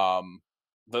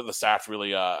the stats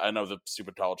really, I know the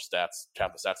stupid college stats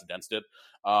count the stats against it.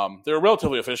 They were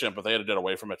relatively efficient, but they had to get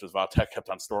away from it because Tech kept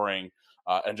on scoring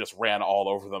and just ran all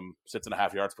over them,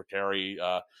 6.5 yards per carry.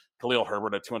 Khalil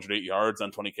Herbert at 208 yards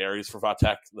on 20 carries for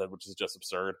Tech, which is just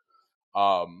absurd.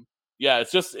 Yeah,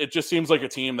 it just seems like a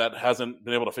team that hasn't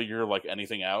been able to figure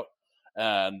anything out,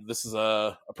 and this is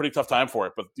a pretty tough time for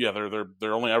it. But yeah,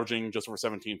 they're only averaging just over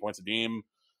 17 points a game.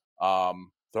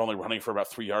 They're only running for about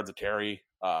 3 yards a carry.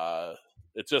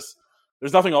 It's just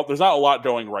there's not a lot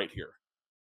going right here.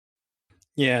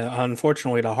 Yeah,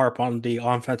 unfortunately, to harp on the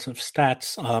offensive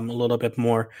stats a little bit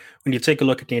more, when you take a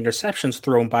look at the interceptions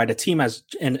thrown by the team as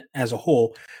a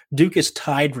whole, Duke is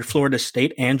tied with Florida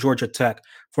State and Georgia Tech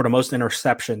for the most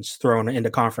interceptions thrown in the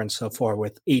conference so far,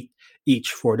 with 8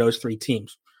 each for those 3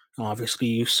 teams. Obviously,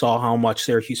 you saw how much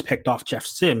Syracuse picked off Jeff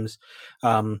Sims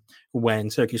when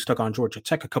Syracuse took on Georgia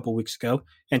Tech a couple weeks ago.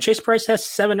 And Chase Brice has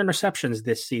 7 interceptions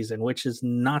this season, which is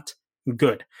not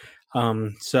good.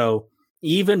 So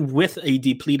even with a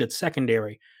depleted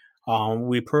secondary,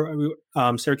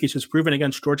 Syracuse has proven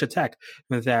against Georgia Tech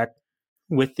that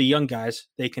with the young guys,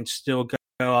 they can still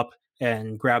go up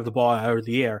and grab the ball out of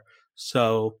the air.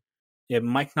 So it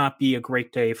might not be a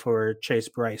great day for Chase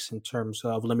Brice in terms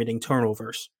of limiting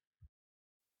turnovers.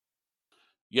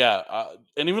 Yeah,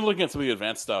 and even looking at some of the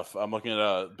advanced stuff, I'm looking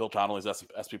at Bill Connolly's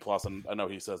SP Plus, and I know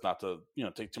he says not to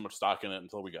take too much stock in it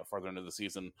until we get farther into the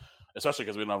season, especially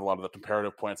because we don't have a lot of the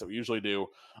comparative points that we usually do.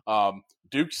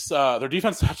 Duke's their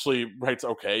defense actually rates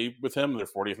okay with him. They're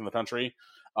 40th in the country.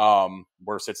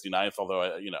 We're 69th, although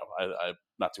I'm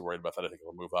not too worried about that. I think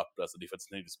it'll move up as the defense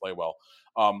continues to play well.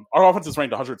 Our offense is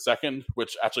ranked 102nd,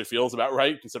 which actually feels about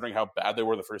right considering how bad they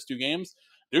were the first 2 games.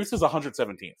 Duke's is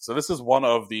 117th, so this is one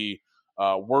of the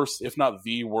worst, if not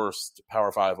the worst,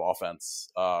 Power 5 offense.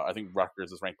 I think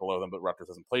Rutgers is ranked below them, but Rutgers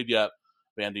hasn't played yet.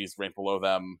 Vandy's ranked below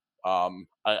them.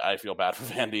 I feel bad for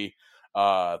Vandy.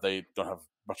 They don't have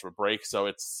much of a break, so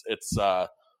it's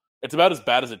it's about as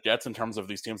bad as it gets in terms of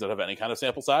these teams that have any kind of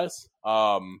sample size.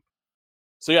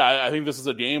 So yeah, I think this is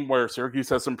a game where Syracuse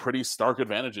has some pretty stark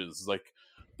advantages. Like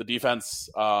the defense,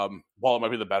 while it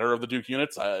might be the better of the Duke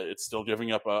units, it's still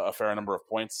giving up a fair number of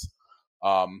points.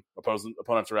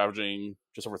 Opponents are averaging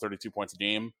just over 32 points a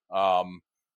game.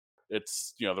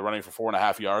 It's, they're running for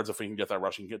 4.5 yards. If we can get that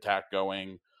rushing attack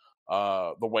going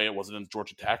the way it was in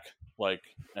Georgia Tech,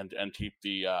 and keep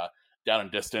the down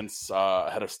and distance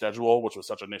ahead of schedule, which was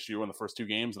such an issue in the first two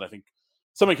games. And I think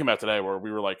something came out today where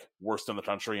we were like worst in the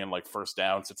country in like first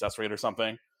down success rate or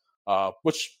something,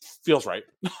 which feels right.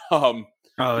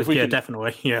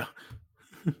 Definitely. Yeah.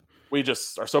 We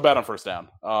just are so bad on first down.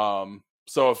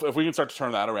 So if we can start to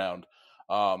turn that around,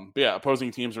 but yeah,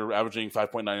 opposing teams are averaging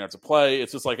 5.9 yards a play.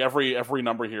 It's just like every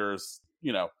number here is,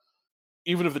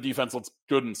 even if the defense looks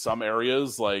good in some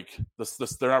areas, like this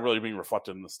they're not really being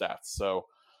reflected in the stats. So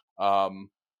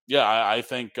I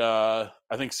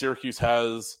think Syracuse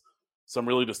has some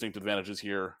really distinct advantages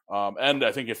here. And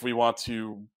I think if we want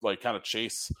to like kind of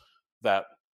chase that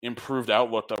improved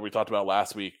outlook that we talked about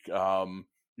last week,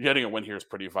 getting a win here is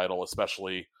pretty vital,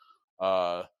 especially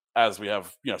as we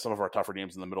have, some of our tougher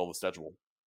games in the middle of the schedule.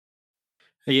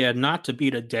 Yeah, not to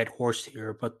beat a dead horse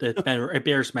here, but it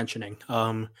bears mentioning.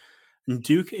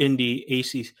 Duke in the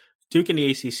ACC,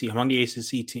 among the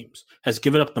ACC teams, has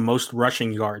given up the most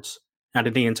rushing yards out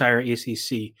of the entire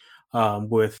ACC,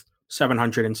 with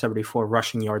 774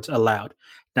 rushing yards allowed.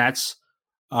 That's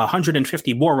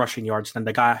 150 more rushing yards than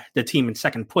the team in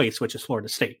second place, which is Florida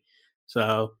State.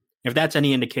 So if that's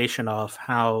any indication of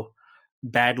how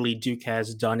badly Duke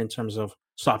has done in terms of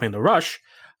stopping the rush,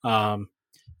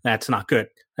 that's not good.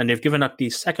 And they've given up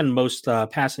the second most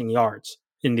passing yards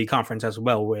in the conference as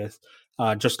well, with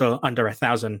just under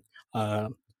 1,000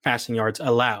 passing yards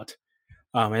allowed.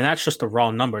 And that's just the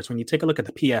raw numbers. When you take a look at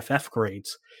the PFF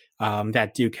grades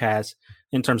that Duke has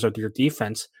in terms of their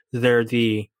defense, they're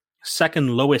the second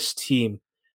lowest team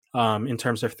in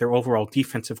terms of their overall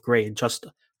defensive grade, just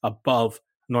above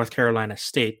North Carolina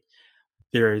State.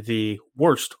 They're the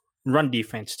worst run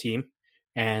defense team,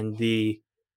 and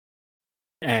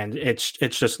it's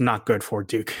just not good for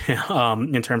Duke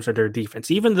in terms of their defense.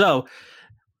 Even though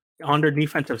on their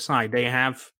defensive side they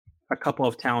have a couple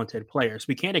of talented players,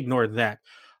 we can't ignore that.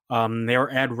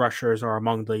 Their edge rushers are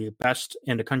among the best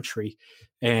in the country,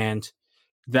 and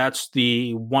that's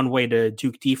the one way the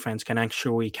Duke defense can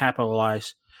actually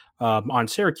capitalize on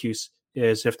Syracuse,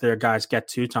 is if their guys get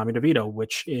to Tommy DeVito,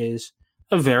 which is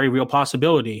a very real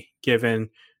possibility given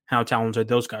how talented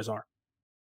those guys are.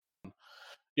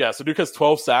 Yeah, so Duke has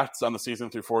 12 sacks on the season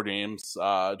through 4 games,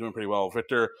 doing pretty well.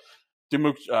 Victor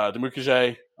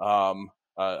Dimukeje,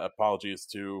 apologies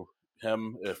to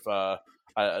him if the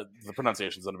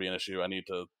pronunciation is going to be an issue. I need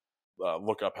to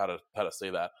look up how to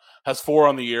say that. Has 4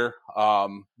 on the year,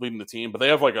 leading the team, but they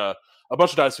have like a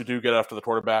bunch of guys who do get after the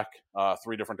quarterback.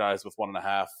 3 different guys with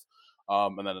 1.5,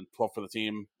 and then 12 for the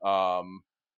team.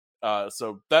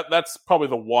 So that's probably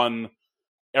the one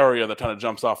area that kind of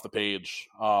jumps off the page.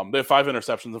 They have 5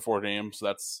 interceptions in 4 games, so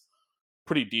that's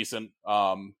pretty decent.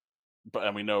 And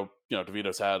we know,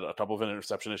 DeVito's had a couple of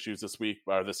interception issues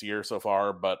this year so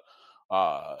far, but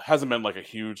hasn't been like a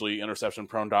hugely interception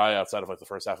prone guy outside of like the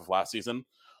first half of last season.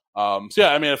 So yeah,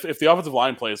 I mean, if the offensive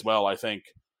line plays well, I think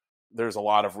there's a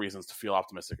lot of reasons to feel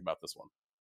optimistic about this one.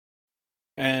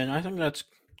 And I think that's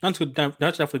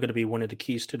definitely going to be one of the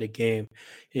keys to the game,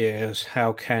 is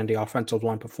how can the offensive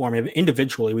line perform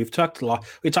individually. We talked a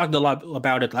lot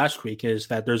about it last week, is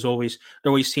that there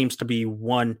always seems to be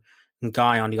one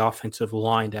guy on the offensive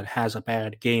line that has a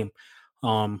bad game.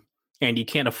 And you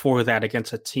can't afford that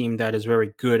against a team that is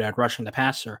very good at rushing the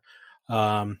passer,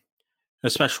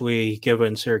 especially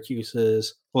given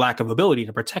Syracuse's lack of ability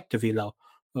to protect DeVito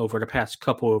over the past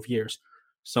couple of years.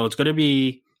 So it's going to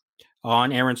be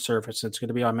on Aaron Service. It's going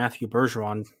to be on Matthew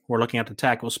Bergeron. We're looking at the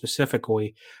tackle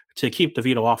specifically to keep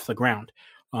DeVito off the ground.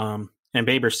 And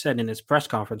Baber said in his press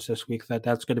conference this week that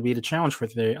that's going to be the challenge for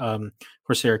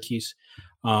Syracuse.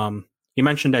 He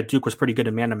mentioned that Duke was pretty good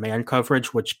in man-to-man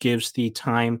coverage, which gives the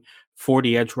time for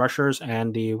the edge rushers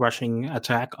and the rushing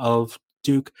attack of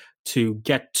Duke to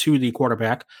get to the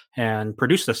quarterback and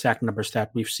produce the sack numbers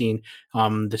that we've seen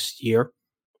this year.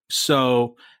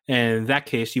 So in that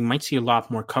case, you might see a lot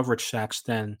more coverage sacks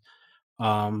than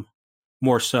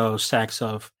more so sacks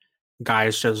of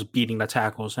guys just beating the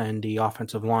tackles and the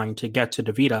offensive line to get to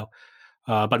DeVito.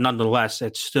 But nonetheless,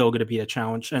 it's still going to be a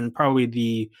challenge, and probably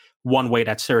the one way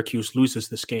that Syracuse loses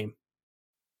this game.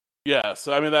 Yeah,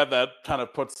 so I mean that kind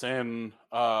of puts in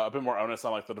a bit more onus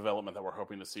on like the development that we're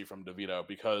hoping to see from DeVito,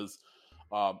 because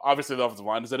Obviously, the offensive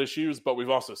line has had issues, but we've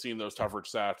also seen those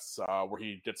coverage stats where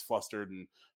he gets flustered and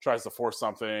tries to force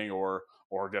something, or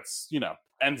gets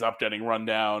ends up getting run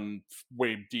down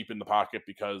way deep in the pocket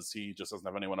because he just doesn't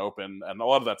have anyone open, and a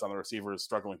lot of that's on the receivers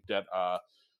struggling to get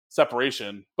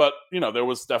separation. But there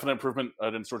was definite improvement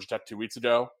against Georgia Tech 2 weeks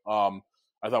ago.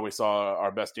 I thought we saw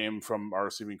our best game from our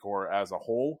receiving core as a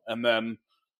whole, and then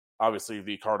obviously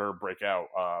the Carter breakout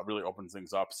really opens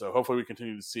things up. So hopefully we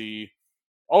continue to see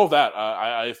all of that.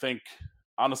 I think,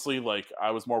 honestly, like,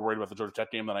 I was more worried about the Georgia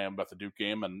Tech game than I am about the Duke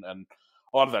game, and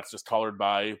a lot of that's just colored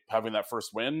by having that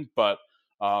first win. But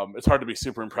it's hard to be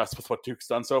super impressed with what Duke's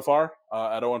done so far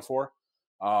at 0-4.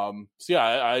 So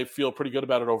yeah, I feel pretty good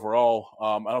about it overall.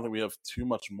 I don't think we have too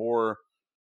much more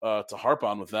to harp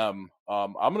on with them.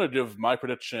 I'm going to give my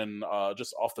prediction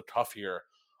just off the cuff here.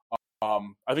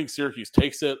 I think Syracuse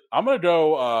takes it. I'm going to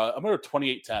go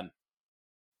 28-10.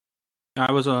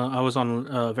 I was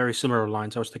on very similar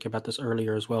lines. I was thinking about this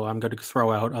earlier as well. I'm going to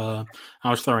throw out. I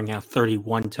was throwing out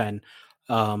 31-10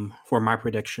 for my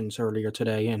predictions earlier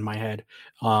today in my head.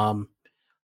 I'm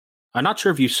not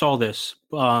sure if you saw this,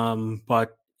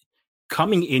 but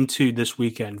coming into this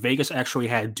weekend, Vegas actually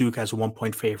had Duke as a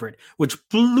 1-point favorite, which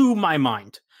blew my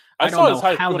mind. I don't know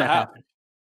how that happened.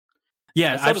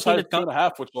 Yeah, I've seen it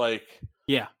 2.5, which, like,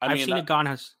 yeah, I've seen it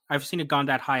gone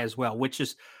that high as well, which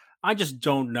is, I just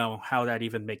don't know how that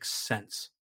even makes sense.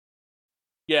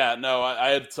 Yeah, no, I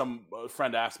had some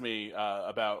friend ask me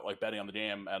about like betting on the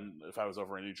game, and if I was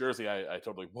over in New Jersey, I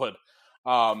totally would.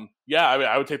 Yeah,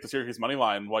 I would take the Syracuse money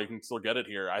line while you can still get it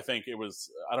here. I think it was,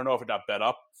 I don't know if it got bet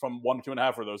up from 1 to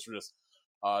 2.5, or those were just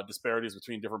disparities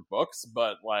between different books,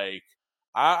 but like,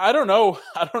 I don't know.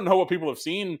 I don't know what people have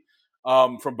seen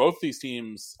from both these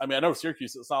teams. I mean, I know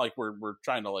Syracuse, it's not like we're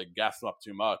trying to like gas them up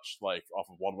too much, like off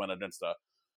of one win against a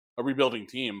rebuilding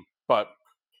team, but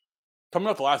coming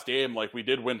off the last game, like, we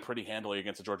did win pretty handily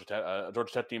against a Georgia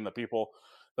Tech team that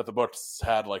the books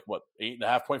had, like, what,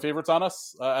 8.5-point favorites on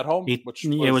us at home, it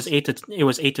was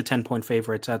 8 to 10 point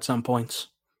favorites at some points,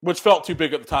 which felt too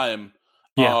big at the time.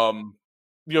 Yeah.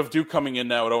 You have Duke coming in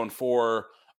now at 0-4,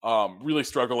 really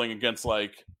struggling against,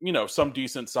 like, some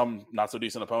decent, some not so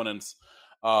decent opponents,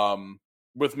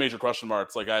 with major question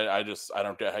marks. Like, I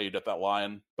don't get how you get that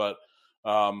line, but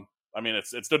I mean,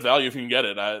 it's good value if you can get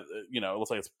it. It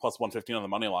looks like it's plus 115 on the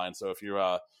money line. So if you're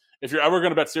ever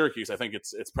going to bet Syracuse, I think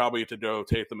it's probably to go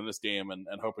take them in this game, and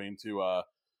hoping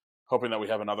that we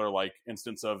have another like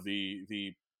instance of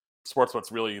the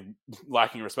sportsbook's really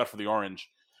lacking respect for the orange.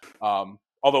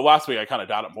 Although last week I kind of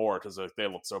doubt it more because they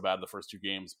looked so bad in the first 2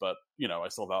 games, but I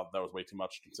still thought that was way too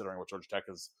much considering what Georgia Tech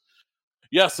is.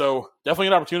 Yeah, so definitely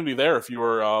an opportunity there if you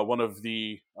were if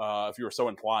you were so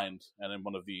inclined and in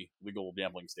one of the legal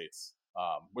gambling states,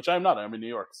 which I'm not. I'm in New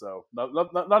York, so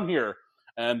none here,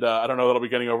 and I don't know that I'll be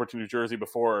getting over to New Jersey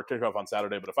before kickoff on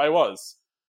Saturday. But if I was,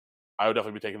 I would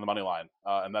definitely be taking the money line,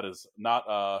 and that is not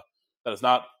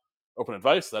open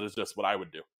advice. That is just what I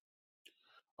would do.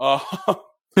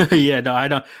 Yeah, no,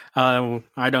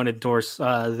 I don't endorse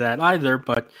that either.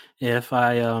 But if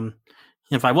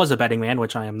I was a betting man,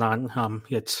 which I am not,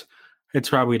 it's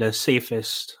probably the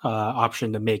safest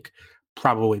option to make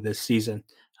probably this season.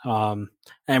 And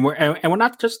we're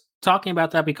not just talking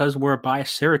about that because we're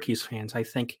biased Syracuse fans. I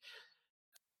think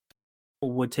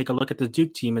people would take a look at the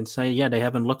Duke team and say, yeah, they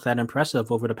haven't looked that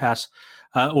impressive over the past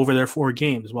over their 4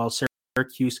 games. While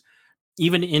Syracuse,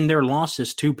 even in their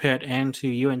losses to Pitt and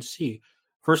to UNC,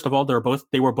 first of all,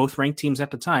 they were both ranked teams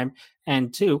at the time,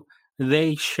 and 2,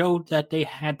 they showed that they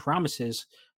had promises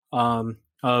of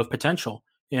potential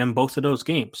in both of those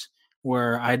games,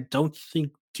 where I don't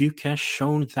think Duke has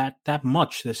shown that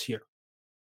much this year.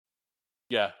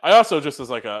 Yeah, I also, just as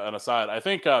like an aside, I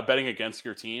think betting against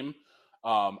your team,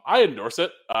 I endorse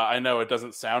it. I know it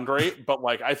doesn't sound great, but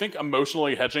like, I think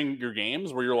emotionally hedging your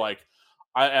games where you're like,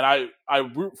 I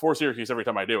root for Syracuse every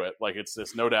time I do it. Like,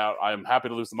 it's no doubt I'm happy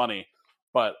to lose the money.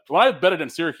 But when I bet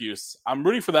against Syracuse, I'm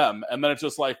rooting for them. And then it's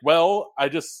just like, well, I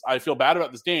feel bad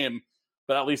about this game,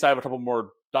 but at least I have a couple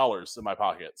more dollars in my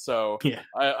pocket. So yeah.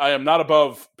 I am not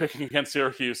above picking against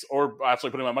Syracuse or actually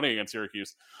putting my money against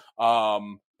Syracuse.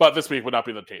 But this week would not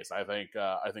be the case. I think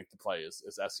the play is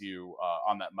SU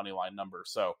on that money line number.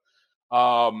 So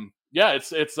yeah, it's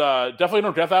definitely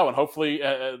don't get that one. Hopefully,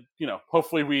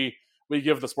 hopefully we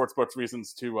give the sportsbooks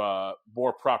reasons to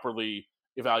more properly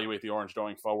evaluate the orange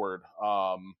going forward,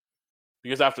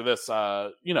 because after this,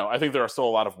 I think there are still a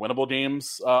lot of winnable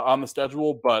games on the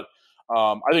schedule, but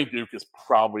I think Duke is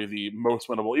probably the most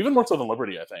winnable, even more so than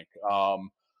Liberty. I think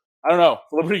I don't know,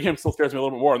 the Liberty game still scares me a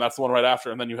little bit more, and that's the one right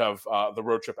after, and then you have the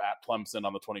road trip at Clemson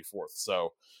on the 24th.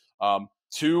 So An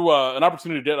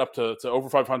opportunity to get up to over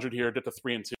 500 here, get to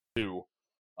 3-2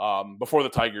 before the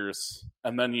Tigers,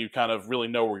 and then you kind of really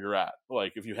know where you're at.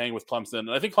 Like if you hang with Clemson,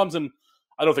 and I think Clemson,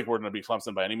 I don't think we're going to beat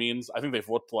Clemson by any means. I think they've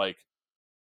looked like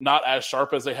not as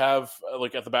sharp as they have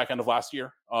like at the back end of last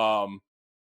year.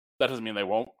 That doesn't mean they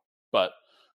won't, but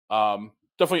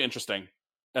definitely interesting.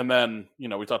 And then,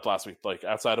 we talked last week, like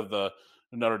outside of the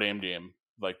Notre Dame game,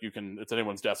 like it's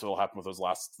anyone's guess what will happen with those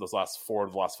last 4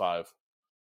 of the last 5.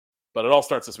 But it all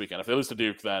starts this weekend. If they lose to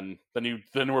Duke, then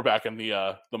we're back in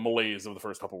the malaise of the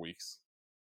first couple weeks.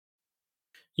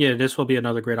 Yeah, this will be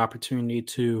another great opportunity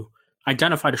to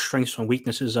identify the strengths and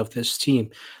weaknesses of this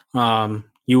team.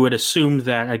 You would assume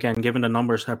that, again, given the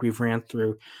numbers that we've ran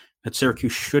through, that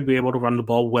Syracuse should be able to run the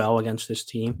ball well against this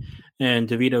team, and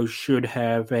DeVito should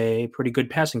have a pretty good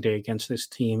passing day against this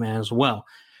team as well.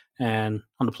 And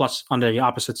on the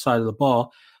opposite side of the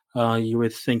ball, you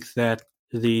would think that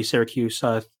the Syracuse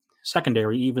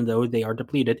secondary, even though they are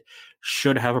depleted,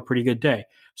 should have a pretty good day.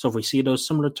 So if we see those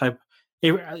similar type,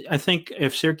 I think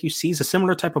if Syracuse sees a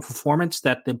similar type of performance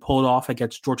that they pulled off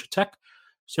against Georgia Tech,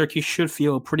 Syracuse should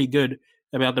feel pretty good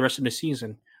about the rest of the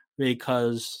season,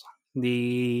 because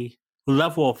the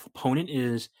level of opponent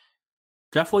is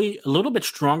definitely a little bit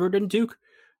stronger than Duke,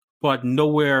 but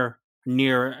nowhere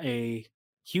near a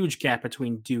huge gap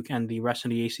between Duke and the rest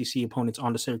of the ACC opponents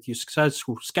on the Syracuse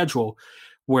schedule,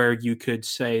 where you could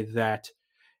say that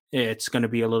it's going to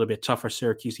be a little bit tougher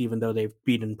Syracuse, even though they've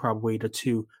beaten probably the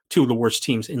two of the worst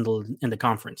teams in the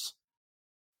conference.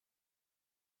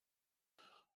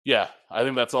 Yeah, I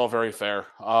think that's all very fair.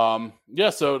 So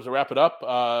to wrap it up,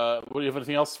 do you have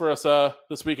anything else for us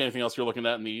this week? Anything else you're looking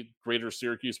at in the greater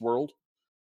Syracuse world?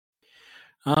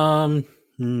 No,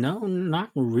 not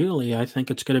really. I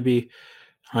think it's going to be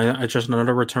just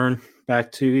another return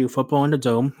back to football in the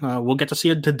Dome. We'll get to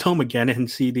see the Dome again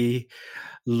and see the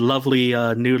lovely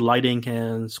new lighting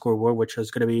and scoreboard, which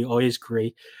is going to be always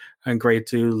great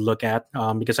to look at,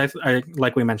 because I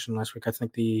like we mentioned last week, I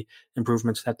think the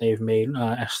improvements that they've made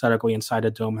aesthetically inside the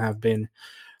Dome have been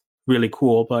really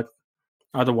cool. But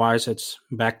otherwise, it's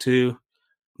back to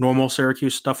normal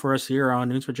Syracuse stuff for us here on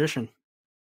News Magician.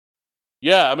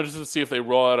 Yeah, I'm interested to see if they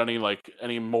roll out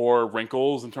any more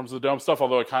wrinkles in terms of the Dome stuff,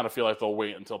 although I kind of feel like they'll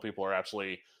wait until people are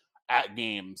actually at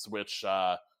games, which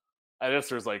I guess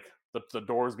there's like the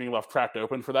doors being left cracked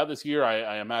open for that this year.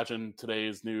 I imagine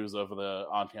today's news of the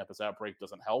on-campus outbreak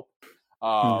doesn't help.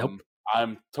 Nope.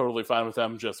 I'm totally fine with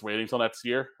them just waiting till next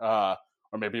year, or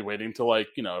maybe waiting till if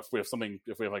we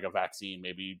have like a vaccine,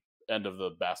 maybe end of the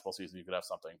basketball season, you could have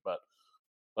something. But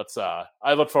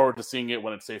I look forward to seeing it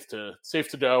when it's safe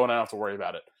to go and I don't have to worry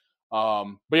about it.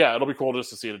 But yeah, it'll be cool just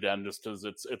to see it again, just because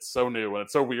it's so new and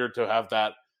it's so weird to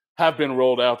have been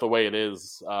rolled out the way it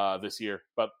is this year.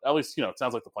 But at least, it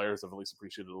sounds like the players have at least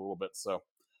appreciated it a little bit. So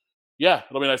yeah,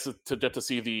 it'll be nice to get to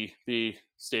see the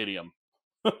stadium,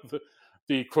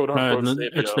 the quote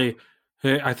unquote stadium.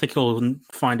 I think you'll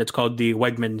find it's called the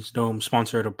Wegmans Dome,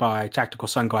 sponsored by Tactical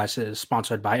Sunglasses,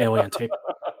 sponsored by Alien Tape.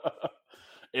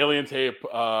 Alien Tape.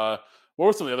 What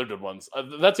were some of the other good ones?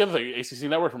 That's the other thing. ACC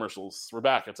Network commercials. We're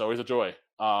back. It's always a joy.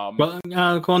 Well,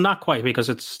 not quite, because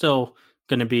it's still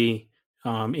going to be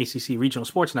ACC Regional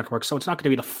Sports Network, so it's not going to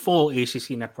be the full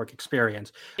ACC Network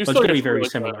experience. But it's going to be very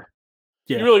similar.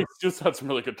 Yeah. You really just had some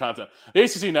really good content. The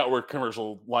ACC Network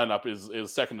commercial lineup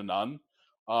is second to none.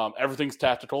 Everything's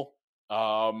tactical.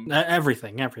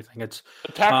 Everything. It's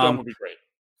the TAC would be great.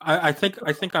 I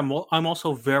think I'm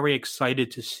also very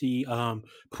excited to see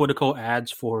political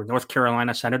ads for North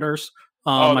Carolina senators.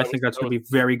 I think that's going to be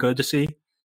very good to see.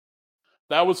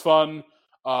 That was fun.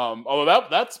 Although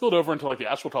that spilled over into the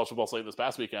actual college football slate this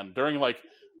past weekend during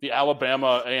the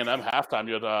Alabama A&M halftime.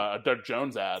 You had a Doug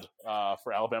Jones ad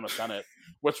for Alabama Senate,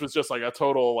 which was just a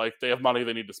total they have money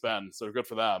they need to spend, so good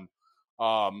for them.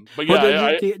 But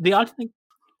yeah, the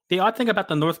odd thing about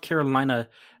the North Carolina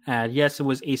ad, yes, it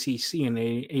was ACC, and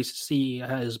the ACC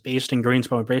is based in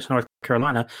Greensboro, based in North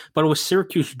Carolina, but it was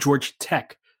Syracuse Georgia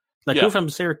Tech. Who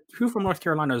from North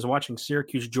Carolina is watching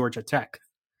Syracuse Georgia Tech?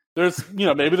 There's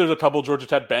maybe there's a couple Georgia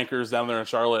Tech bankers down there in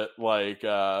Charlotte trying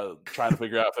to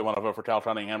figure out if they want to vote for Cal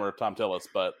Cunningham or Tom Tillis,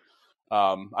 but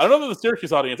I don't know that the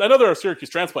Syracuse audience. I know there are Syracuse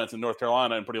transplants in North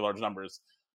Carolina in pretty large numbers,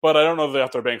 but I don't know that they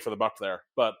have their bang for the buck there.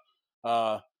 But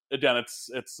again,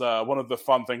 it's one of the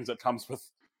fun things that comes with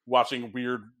watching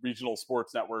weird regional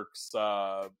sports networks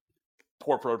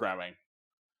poor programming.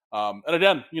 And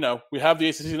again, we have the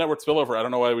ACC network spillover. I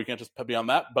don't know why we can't just be on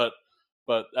that, but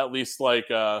at least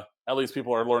at least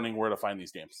people are learning where to find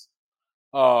these games.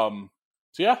 So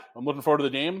yeah, I'm looking forward to the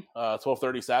game.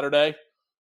 12:30 Saturday.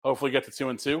 Hopefully get to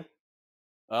 2-2.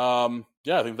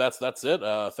 Yeah, I think that's it.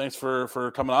 Thanks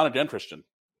for coming on again, Christian.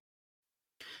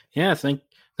 Yeah,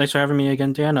 thanks for having me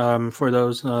again, Dan. For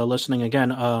those listening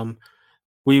again,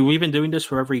 we've been doing this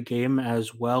for every game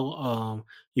as well.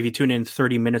 If you tune in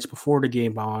 30 minutes before the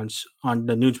game on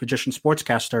the Nudes Magician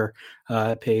Sportscaster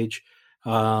page,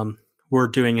 we're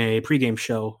doing a pregame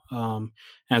show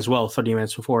as well, 30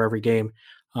 minutes before every game.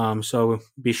 So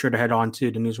be sure to head on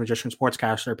to the Nudes Magician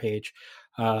Sportscaster page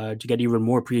to get even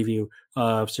more preview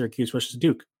of Syracuse versus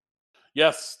Duke.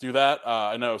 Yes, do that.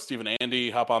 I know Steve and Andy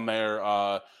hop on there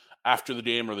after the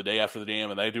game or the day after the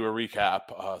game, and they do a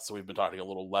recap. So we've been talking a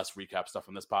little less recap stuff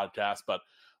on this podcast, but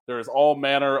there is all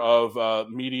manner of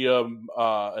media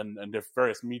and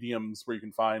various mediums where you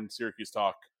can find Syracuse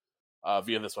Talk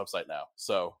via this website now.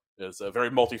 So it's a very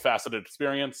multifaceted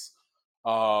experience.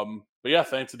 But yeah,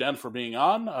 thanks again for being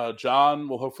on. John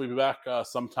will hopefully be back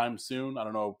sometime soon. I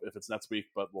don't know if it's next week,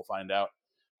 but we'll find out.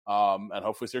 And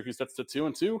hopefully Syracuse gets to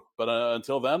 2-2. But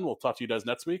until then, we'll talk to you guys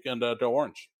next week, and go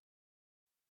Orange.